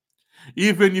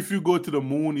 Even if you go to the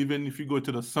moon, even if you go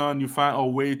to the sun, you find a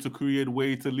way to create a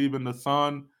way to live in the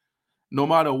sun. No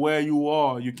matter where you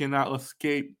are, you cannot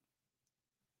escape.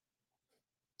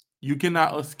 You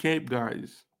cannot escape,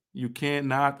 guys. You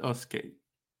cannot escape.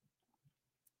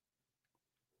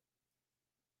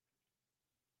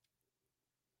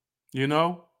 You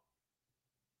know?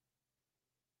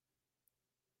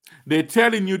 They're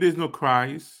telling you there's no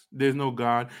Christ, there's no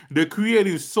God. They're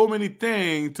creating so many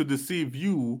things to deceive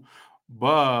you,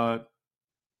 but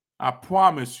I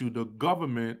promise you, the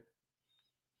government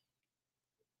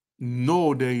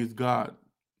know there is God.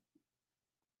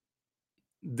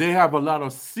 They have a lot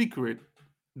of secret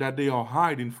that they are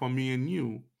hiding from me and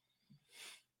you,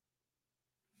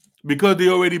 because they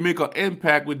already make an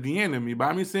impact with the enemy.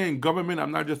 By me saying government,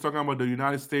 I'm not just talking about the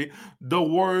United States. The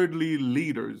worldly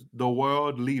leaders, the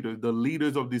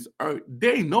leaders of this earth,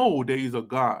 they know there is a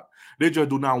God. They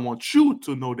just do not want you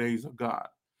to know there is a God.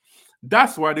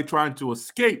 That's why they're trying to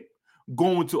escape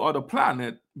going to other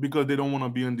planet, because they don't want to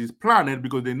be on this planet,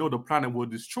 because they know the planet will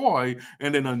destroy,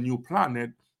 and then a new planet,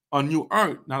 a new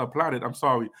earth, not a planet, I'm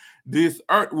sorry. This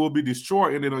earth will be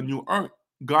destroyed, and then a new earth.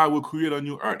 God will create a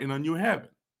new earth and a new heaven.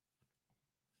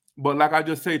 But like I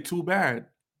just said, too bad.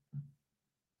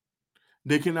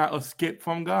 They cannot escape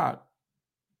from God.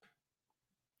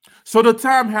 So the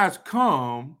time has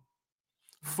come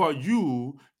for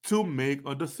you to make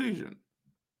a decision.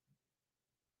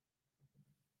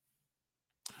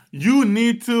 You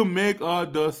need to make a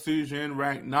decision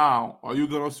right now. Are you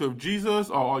going to serve Jesus,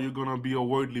 or are you going to be a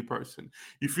worldly person?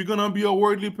 If you're going to be a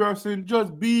worldly person,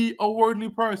 just be a worldly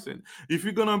person. If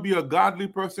you're going to be a godly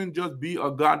person, just be a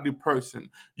godly person.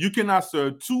 You cannot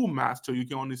serve two masters. You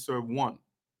can only serve one.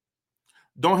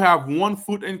 Don't have one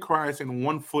foot in Christ and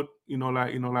one foot,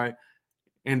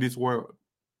 in this world.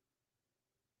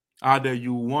 Either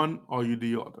you one or you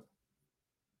the other.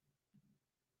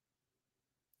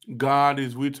 God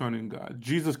is returning, God.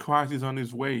 Jesus Christ is on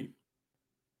his way.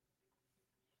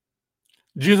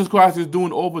 Jesus Christ is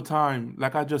doing overtime.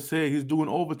 Like I just said, he's doing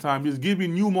overtime. He's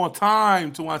giving you more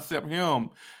time to accept him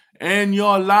in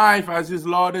your life as his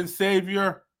Lord and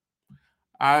Savior.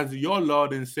 As your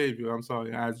Lord and Savior. I'm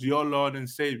sorry. As your Lord and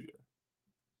Savior.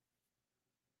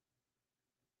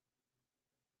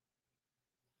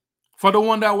 For the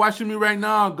one that watching me right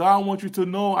now, God wants you to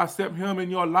know, accept him in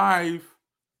your life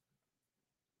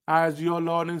as your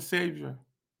Lord and Savior.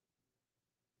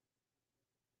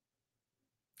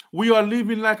 We are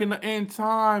living like in the end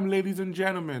time, ladies and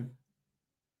gentlemen.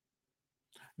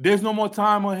 There's no more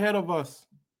time ahead of us.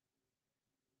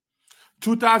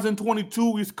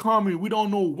 2022 is coming. We don't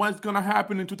know what's going to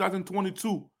happen in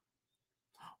 2022.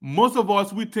 Most of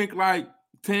us, we think like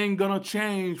things going to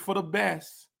change for the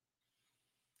best.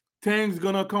 Things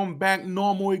going to come back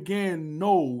normal again.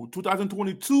 No,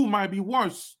 2022 might be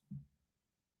worse.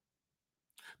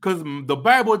 Because the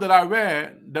Bible that I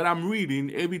read, that I'm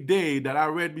reading every day, that I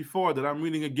read before, that I'm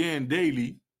reading again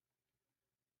daily,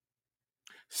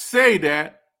 say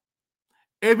that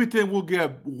everything will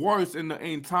get worse in the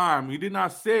end time. He did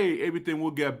not say everything will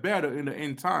get better in the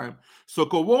end time. So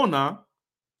Corona,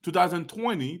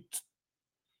 2020,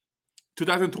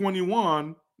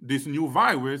 2021, this new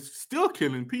virus still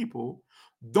killing people.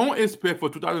 Don't expect for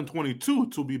 2022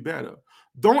 to be better.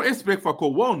 Don't expect for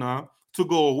Corona to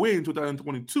go away in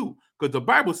 2022, because the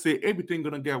Bible says everything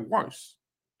gonna get worse.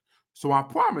 So I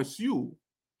promise you,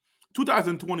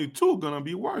 2022 gonna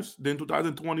be worse than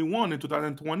 2021 and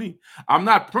 2020. I'm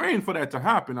not praying for that to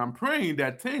happen. I'm praying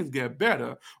that things get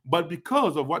better. But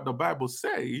because of what the Bible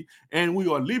say, and we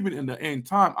are living in the end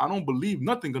time, I don't believe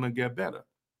nothing gonna get better.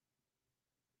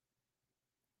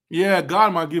 Yeah,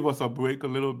 God might give us a break a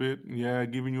little bit. Yeah,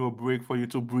 giving you a break for you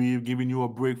to breathe, giving you a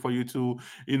break for you to,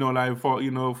 like for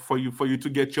you to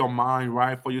get your mind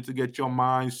right, for you to get your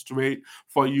mind straight,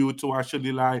 for you to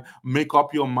actually like make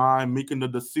up your mind, making the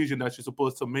decision that you're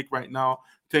supposed to make right now.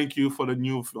 Thank you for the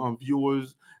new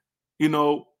viewers,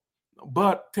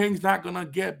 but things not gonna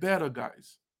get better,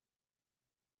 guys.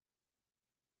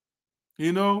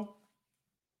 To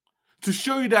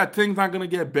show you that things not gonna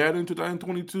get better in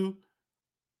 2022.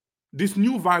 This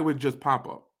new virus just pop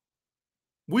up.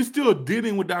 We're still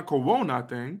dealing with that Corona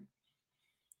thing.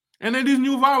 And then this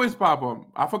new virus pop up.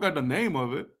 I forgot the name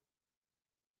of it.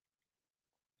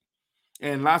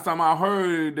 And last time I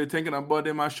heard, they're thinking about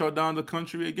they might shut down the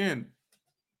country again.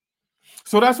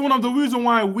 So that's one of the reasons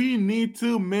why we need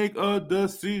to make a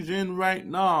decision right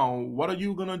now. What are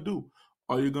you going to do?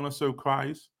 Are you going to serve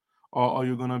Christ? Or are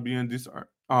you going to be in this,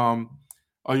 are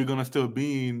you going to still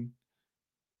be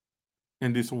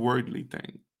in this worldly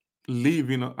thing,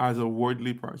 living as a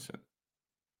worldly person?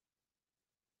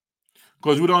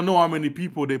 Because we don't know how many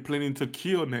people they're planning to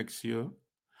kill next year.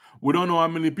 We don't know how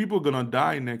many people are going to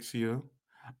die next year.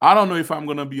 I don't know if I'm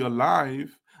going to be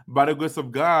alive. By the grace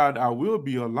of God, I will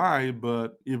be alive.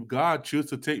 But if God chooses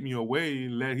to take me away,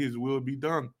 let his will be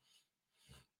done.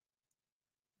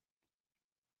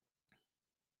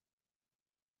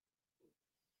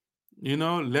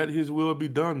 Let his will be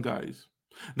done, guys.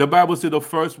 The Bible said the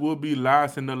first will be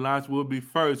last and the last will be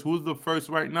first. Who's the first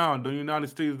right now? The United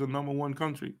States is the number one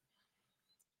country.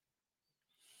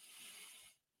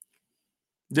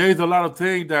 There's a lot of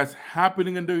things that's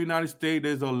happening in the United States.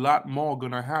 There's a lot more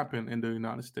going to happen in the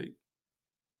United States.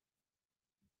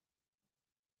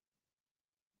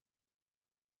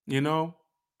 The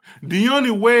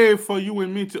only way for you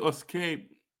and me to escape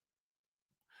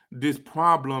this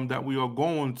problem that we are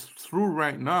going through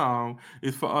right now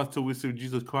is for us to receive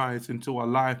Jesus Christ into our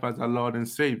life as our Lord and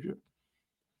Savior.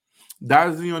 That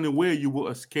is the only way you will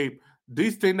escape.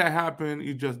 This thing that happened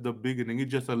is just the beginning. It's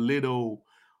just a little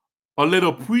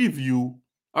preview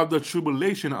of the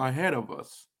tribulation ahead of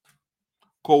us.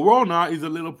 Corona is a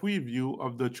little preview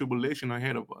of the tribulation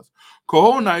ahead of us.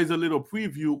 Corona is a little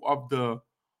preview of the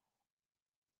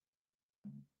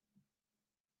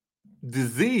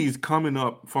disease coming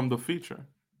up from the future.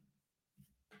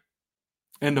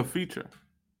 In the future.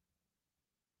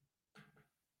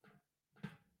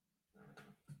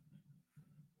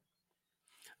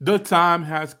 The time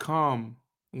has come.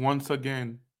 Once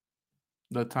again,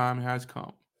 the time has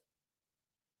come.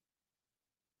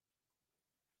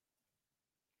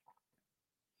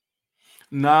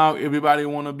 Now everybody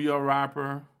want to be a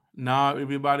rapper. Now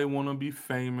everybody want to be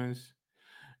famous.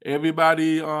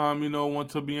 Everybody, want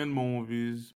to be in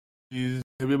movies.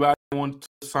 Everybody want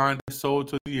to sign their soul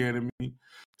to the enemy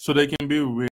so they can be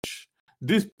rich.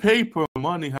 This paper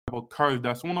money has of curse.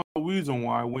 That's one of the reasons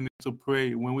why we need to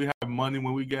pray. When we have money,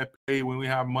 when we get paid, when we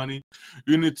have money,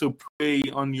 you need to pray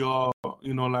on your,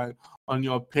 like on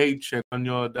your paycheck, on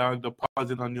your direct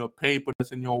deposit, on your paper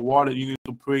that's in your wallet. You need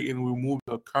to pray and remove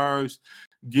the curse.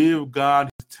 Give God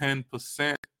his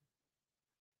 10%.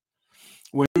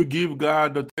 When you give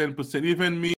God the 10%,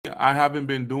 even me, I haven't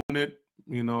been doing it.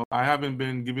 I haven't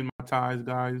been giving my tithes,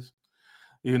 guys.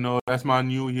 That's my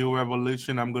new year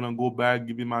revelation. I'm gonna go back,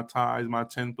 giving my tithes, my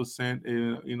 10%.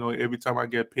 Every time I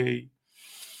get paid.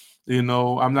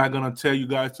 I'm not gonna tell you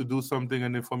guys to do something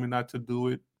and then for me not to do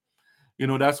it.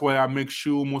 That's why I make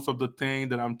sure most of the thing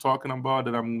that I'm talking about,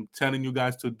 that I'm telling you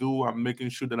guys to do, I'm making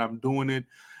sure that I'm doing it.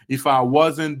 If I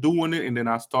wasn't doing it and then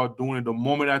I start doing it, the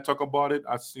moment I talk about it,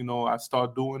 I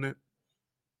start doing it.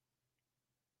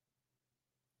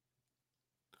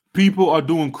 People are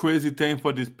doing crazy things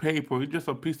for this paper. It's just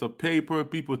a piece of paper.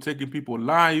 People taking people's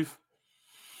life.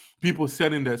 People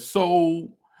selling their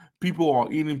soul. People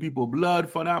are eating people's blood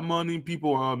for that money.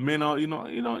 People are men are,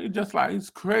 it's just like it's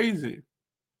crazy.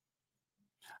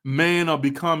 Men are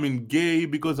becoming gay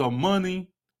because of money.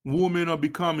 Women are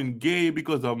becoming gay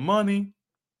because of money.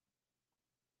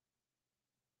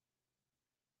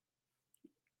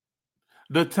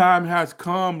 The time has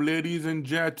come, ladies and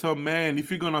gentlemen. If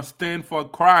you're going to stand for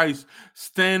Christ,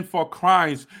 stand for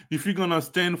Christ. If you're going to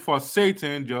stand for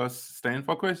Satan, just stand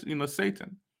for Christ,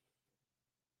 Satan.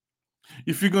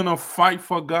 If you're going to fight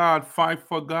for God, fight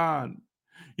for God.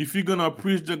 If you're going to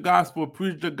preach the gospel,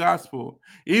 preach the gospel.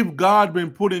 If God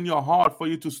been put in your heart for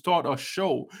you to start a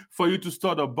show, for you to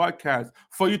start a podcast,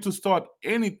 for you to start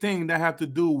anything that have to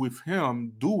do with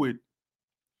him, do it.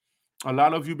 A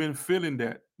lot of you been feeling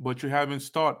that, but you haven't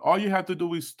started. All you have to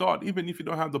do is start, even if you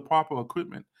don't have the proper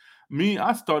equipment. Me,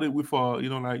 I started with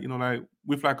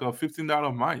with like a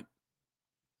 $15 mic.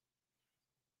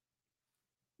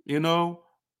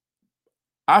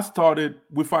 I started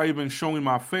without even showing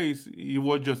my face. It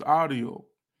was just audio.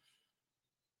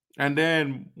 And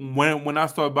then when I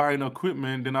start buying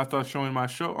equipment, then I start showing my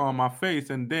show on my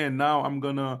face. And then now I'm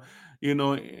gonna,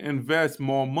 invest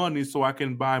more money so I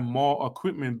can buy more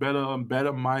equipment,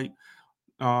 better mic.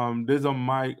 There's a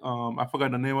mic. I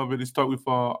forgot the name of it. It starts with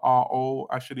RO.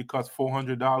 Actually, costs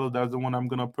 $400. That's the one I'm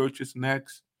gonna purchase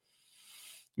next.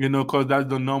 Because that's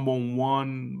the number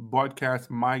one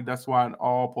broadcast mic. That's why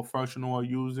all professional are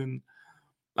using.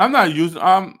 I'm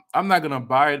not gonna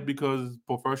buy it because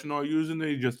professional are using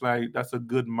it. Just like that's a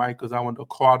good mic because I want the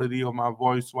quality of my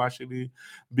voice to actually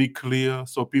be clear,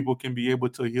 so people can be able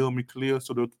to hear me clear,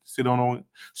 so they don't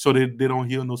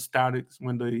hear no statics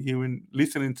when they're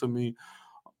listening to me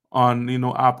on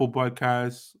Apple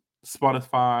Podcasts,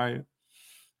 Spotify,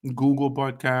 Google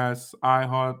Podcasts,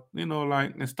 iHeart,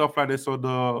 and stuff like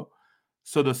that.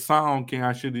 So the sound can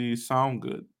actually sound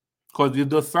good. Because if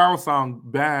the sound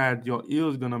bad, your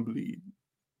ear's gonna bleed.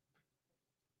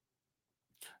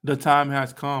 The time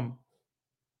has come.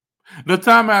 The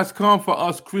time has come for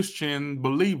us Christian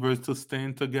believers to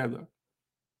stand together.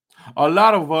 A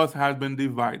lot of us have been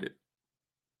divided.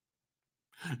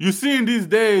 You see, in these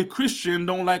days, Christians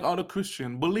don't like other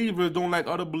Christian. Believers don't like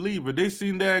other believers. They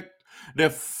see their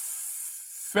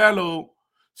fellow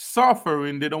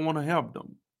suffering. They don't want to help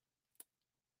them.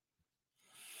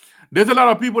 There's a lot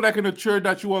of people that in the church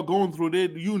that you are going through. They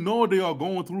are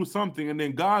going through something, and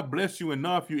then God bless you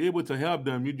enough, you're able to help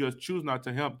them. You just choose not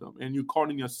to help them, and you're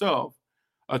calling yourself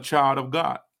a child of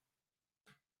God.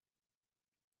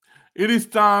 It is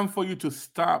time for you to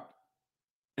stop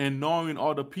ignoring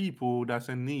other people that's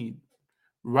in need,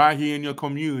 right here in your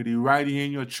community, right here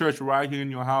in your church, right here in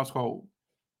your household,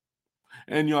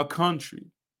 in your country.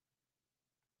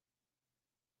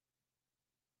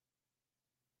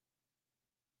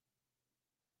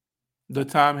 The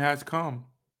time has come.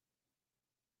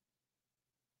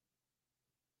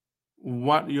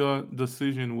 What your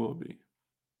decision will be.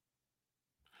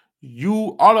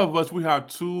 All of us, we have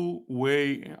two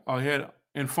way ahead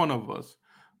in front of us: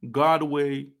 God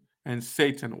way and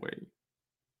Satan way.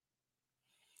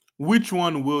 Which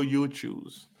one will you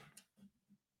choose?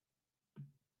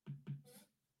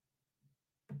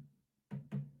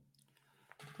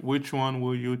 Which one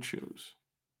will you choose?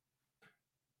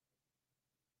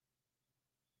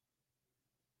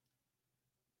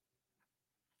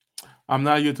 I'm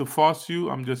not here to force you.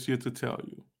 I'm just here to tell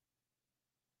you.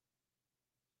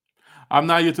 I'm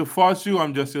not here to force you.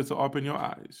 I'm just here to open your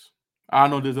eyes. I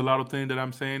know there's a lot of things that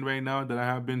I'm saying right now that I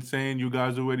have been saying. You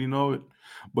guys already know it,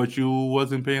 but you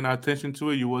wasn't paying attention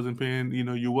to it. You wasn't paying,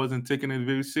 you wasn't taking it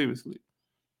very seriously.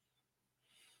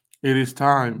 It is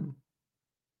time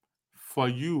for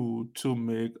you to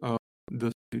make a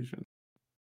decision.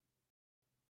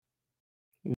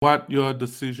 what your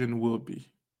decision will be.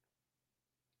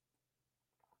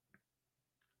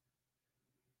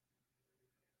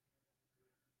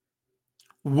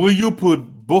 Will you put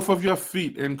both of your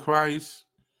feet in Christ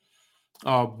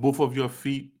or both of your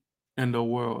feet in the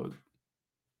world?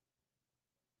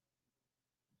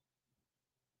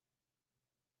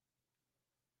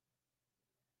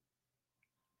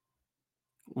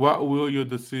 What will your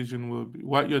decision will be?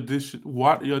 What your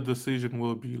decision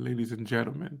will be, ladies and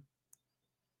gentlemen.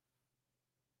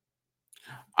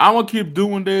 I'm gonna keep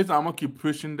doing this. I'm gonna keep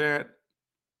pushing that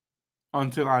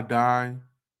until I die.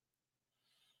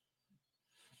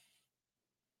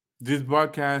 This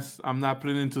broadcast, I'm not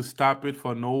planning to stop it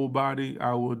for nobody.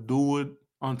 I will do it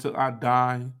until I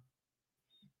die.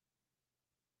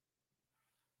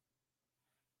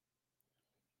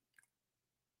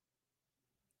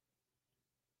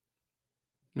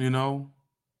 You know,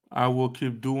 I will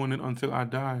keep doing it until I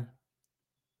die.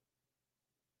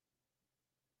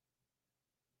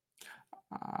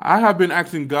 I have been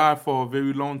asking God for a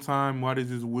very long time, what is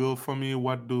his will for me?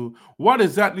 What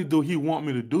exactly do he want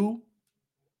me to do?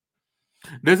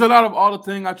 There's a lot of other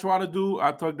things I try to do.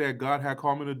 I thought that God had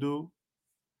called me to do.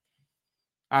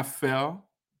 I fell.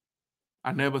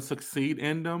 I never succeed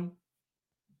in them.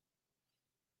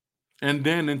 And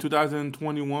then in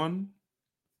 2021,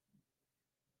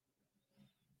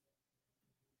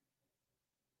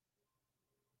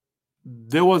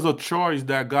 there was a choice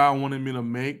that God wanted me to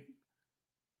make.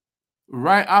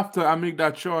 Right after I make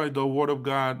that choice, the word of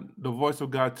God, the voice of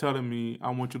God telling me,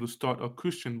 I want you to start a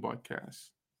Christian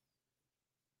podcast.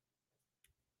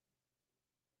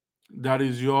 That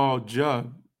is your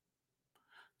job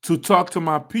to talk to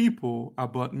my people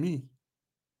about me.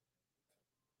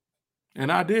 And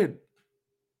I did.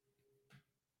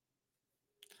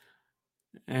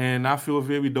 And I feel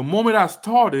the moment I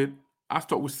started, I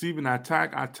start receiving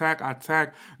attack.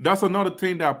 That's another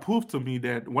thing that proved to me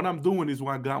that what I'm doing is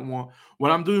what God want.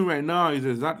 What I'm doing right now is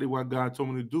exactly what God told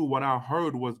me to do. What I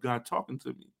heard was God talking to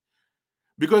me.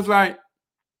 Because like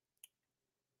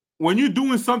when you're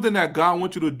doing something that God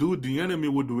wants you to do, the enemy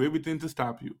will do everything to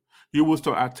stop you. He will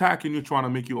start attacking you, trying to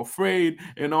make you afraid,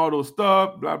 and all those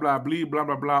stuff, blah blah blah, blah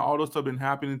blah blah. All those stuff been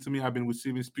happening to me. I've been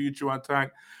receiving spiritual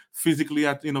attack,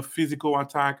 physical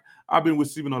attack. I've been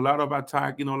receiving a lot of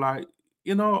attack, a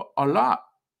lot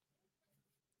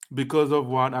because of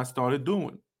what I started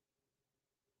doing.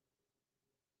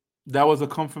 That was a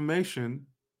confirmation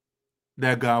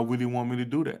that God really want me to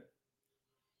do that.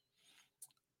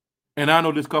 And I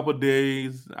know this couple of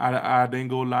days I didn't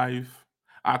go live.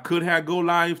 I could have go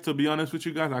live, to be honest with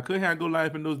you guys. I could have go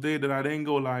live in those days that I didn't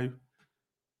go live.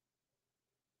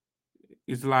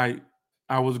 It's like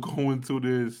I was going through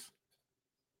this,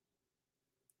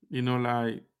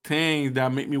 like things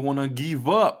that make me want to give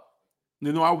up.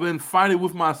 I've been fighting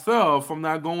with myself from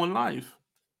not going live.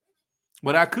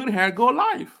 But I could have go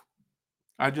live.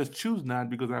 I just choose not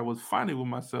because I was fighting with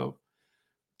myself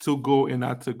to go and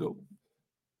not to go.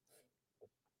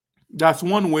 That's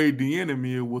one way the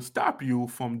enemy will stop you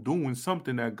from doing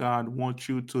something that God wants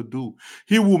you to do.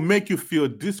 He will make you feel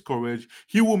discouraged.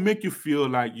 He will make you feel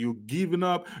like you're giving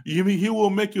up. He will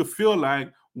make you feel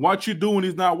like what you're doing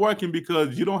is not working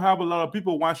because you don't have a lot of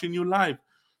people watching you live.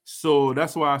 So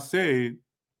that's why I say,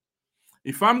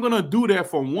 if I'm going to do that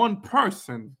for one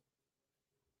person,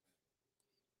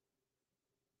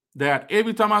 that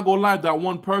every time I go live, that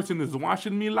one person is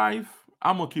watching me live,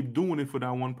 I'm going to keep doing it for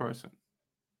that one person.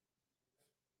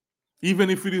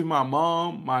 Even if it is my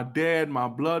mom, my dad, my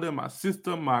brother, my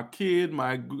sister, my kid,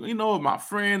 my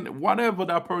friend, whatever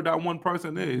that one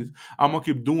person is, I'm gonna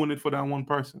keep doing it for that one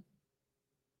person.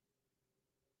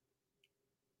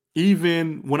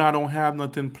 Even when I don't have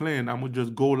nothing planned, I'm gonna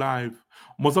just go live.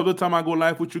 Most of the time I go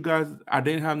live with you guys, I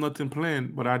didn't have nothing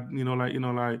planned, but I didn't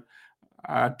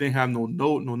have no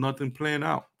note, no nothing planned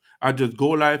out. I just go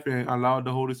live and allow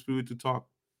the Holy Spirit to talk.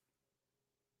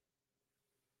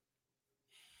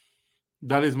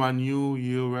 That is my New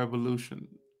Year revolution.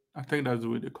 I think that's the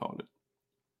way they call it.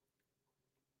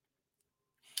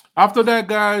 After that,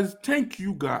 guys, thank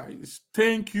you guys.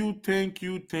 Thank you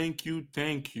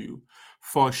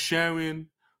for sharing,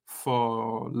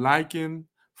 for liking,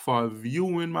 for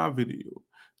viewing my video.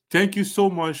 Thank you so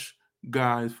much,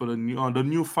 guys, for the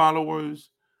new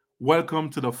followers. Welcome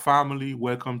to the family.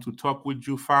 Welcome to Talk With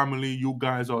You family. You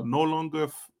guys are no longer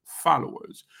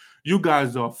followers. You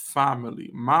guys are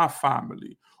family, my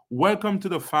family. Welcome to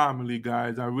the family,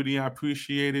 guys. I really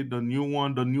appreciate it. The new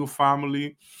one, the new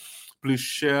family. Please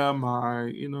share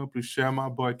my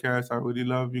podcast. I really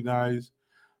love you guys.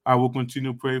 I will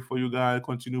continue to pray for you guys.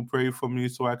 Continue to pray for me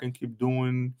so I can keep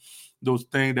doing those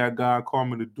things that God called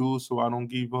me to do, so I don't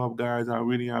give up, guys. I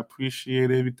really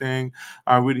appreciate everything.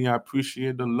 I really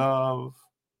appreciate the love.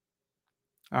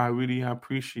 I really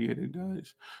appreciate it,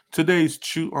 guys. Today is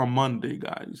Monday,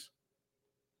 guys.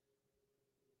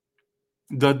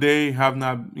 The day have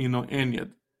not, end yet.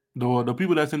 The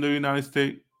people that's in the United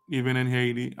States, even in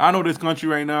Haiti. I know this country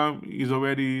right now is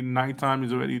already nighttime.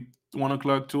 It's already 1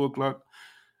 o'clock, 2 o'clock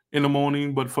in the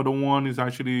morning. But for the one, it's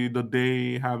actually the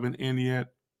day haven't end yet.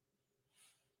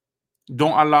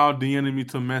 Don't allow the enemy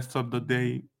to mess up the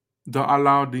day. Don't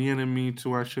allow the enemy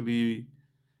to actually,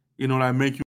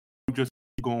 make you just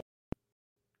keep going.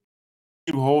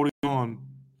 Keep holding on.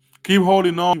 Keep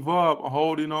holding on. Give up.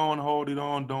 Holding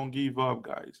on. Don't give up,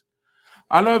 guys.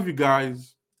 I love you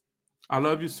guys. I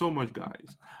love you so much,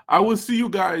 guys. I will see you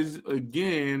guys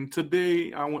again.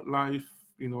 Today, I went live,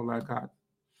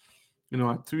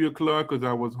 at 3 o'clock because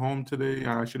I was home today.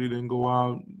 I actually didn't go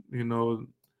out,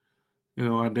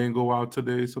 I didn't go out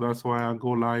today, so that's why I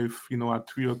go live, at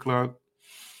 3 o'clock,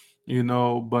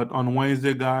 But on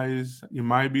Wednesday, guys, it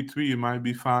might be 3, it might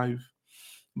be 5.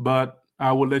 But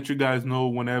I will let you guys know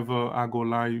whenever I go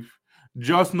live.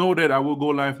 Just know that I will go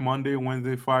live Monday,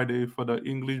 Wednesday, Friday for the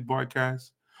English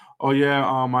broadcast. Oh,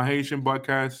 yeah, my Haitian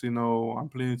broadcast, I'm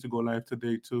planning to go live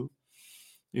today, too.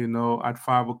 At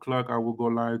 5 o'clock, I will go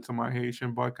live to my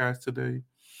Haitian broadcast today.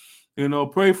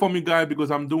 Pray for me, guys, because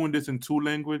I'm doing this in 2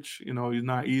 language. It's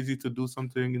not easy to do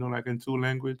something, like in 2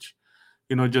 language.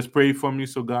 Just pray for me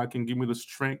so God can give me the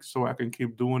strength so I can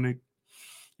keep doing it.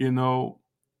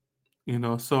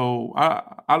 So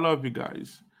I love you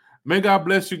guys. May God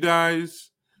bless you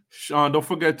guys. Don't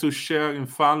forget to share and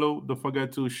follow. Don't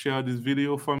forget to share this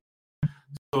video for me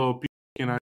so people can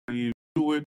actually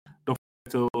view it. Don't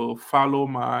forget to follow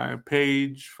my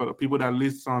page for the people that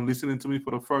listening to me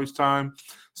for the first time.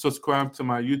 Subscribe to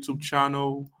my YouTube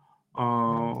channel.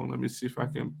 Let me see if I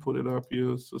can put it up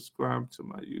here. Subscribe to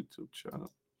my YouTube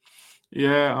channel.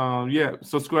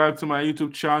 Subscribe to my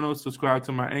YouTube channel. Subscribe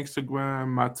to my Instagram.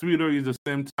 My Twitter is the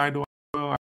same title.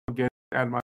 I forget to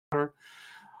add my Twitter.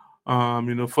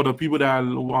 For the people that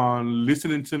are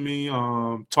listening to me,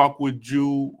 talk with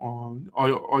Jew.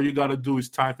 All you gotta do is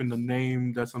type in the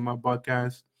name that's on my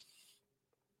podcast.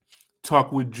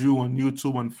 Talk with Jew on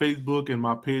YouTube, on Facebook, and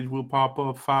my page will pop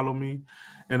up. Follow me,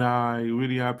 and I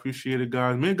really appreciate it,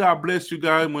 guys. May God bless you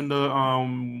guys. May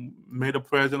the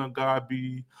presence of God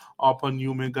be upon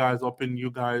you. May God open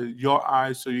you guys your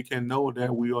eyes so you can know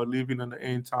that we are living in the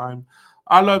end time.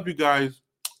 I love you guys.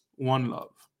 One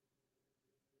love.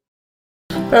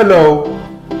 Hello.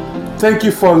 Thank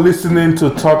you for listening to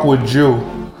Talk with Jew.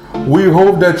 We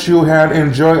hope that you had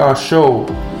enjoyed our show.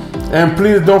 And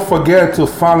please don't forget to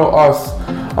follow us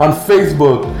on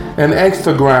Facebook and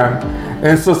Instagram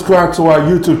and subscribe to our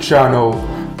YouTube channel,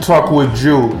 Talk with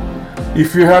Jew.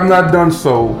 If you have not done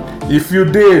so, if you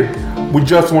did, we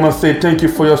just want to say thank you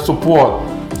for your support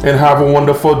and have a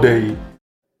wonderful day.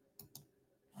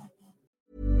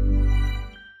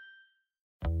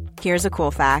 Here's a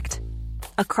cool fact.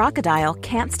 A crocodile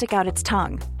can't stick out its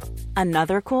tongue.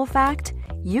 Another cool fact,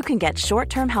 you can get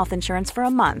short-term health insurance for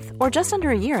a month or just under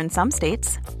a year in some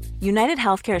states. United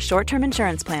Healthcare short-term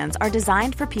insurance plans are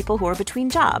designed for people who are between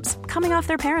jobs, coming off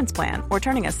their parents' plan, or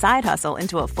turning a side hustle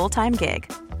into a full-time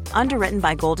gig. Underwritten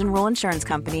by Golden Rule Insurance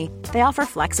Company, they offer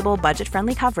flexible,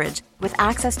 budget-friendly coverage with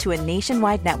access to a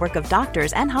nationwide network of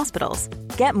doctors and hospitals.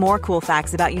 Get more cool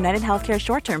facts about United Healthcare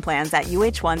short-term plans at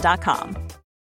uh1.com.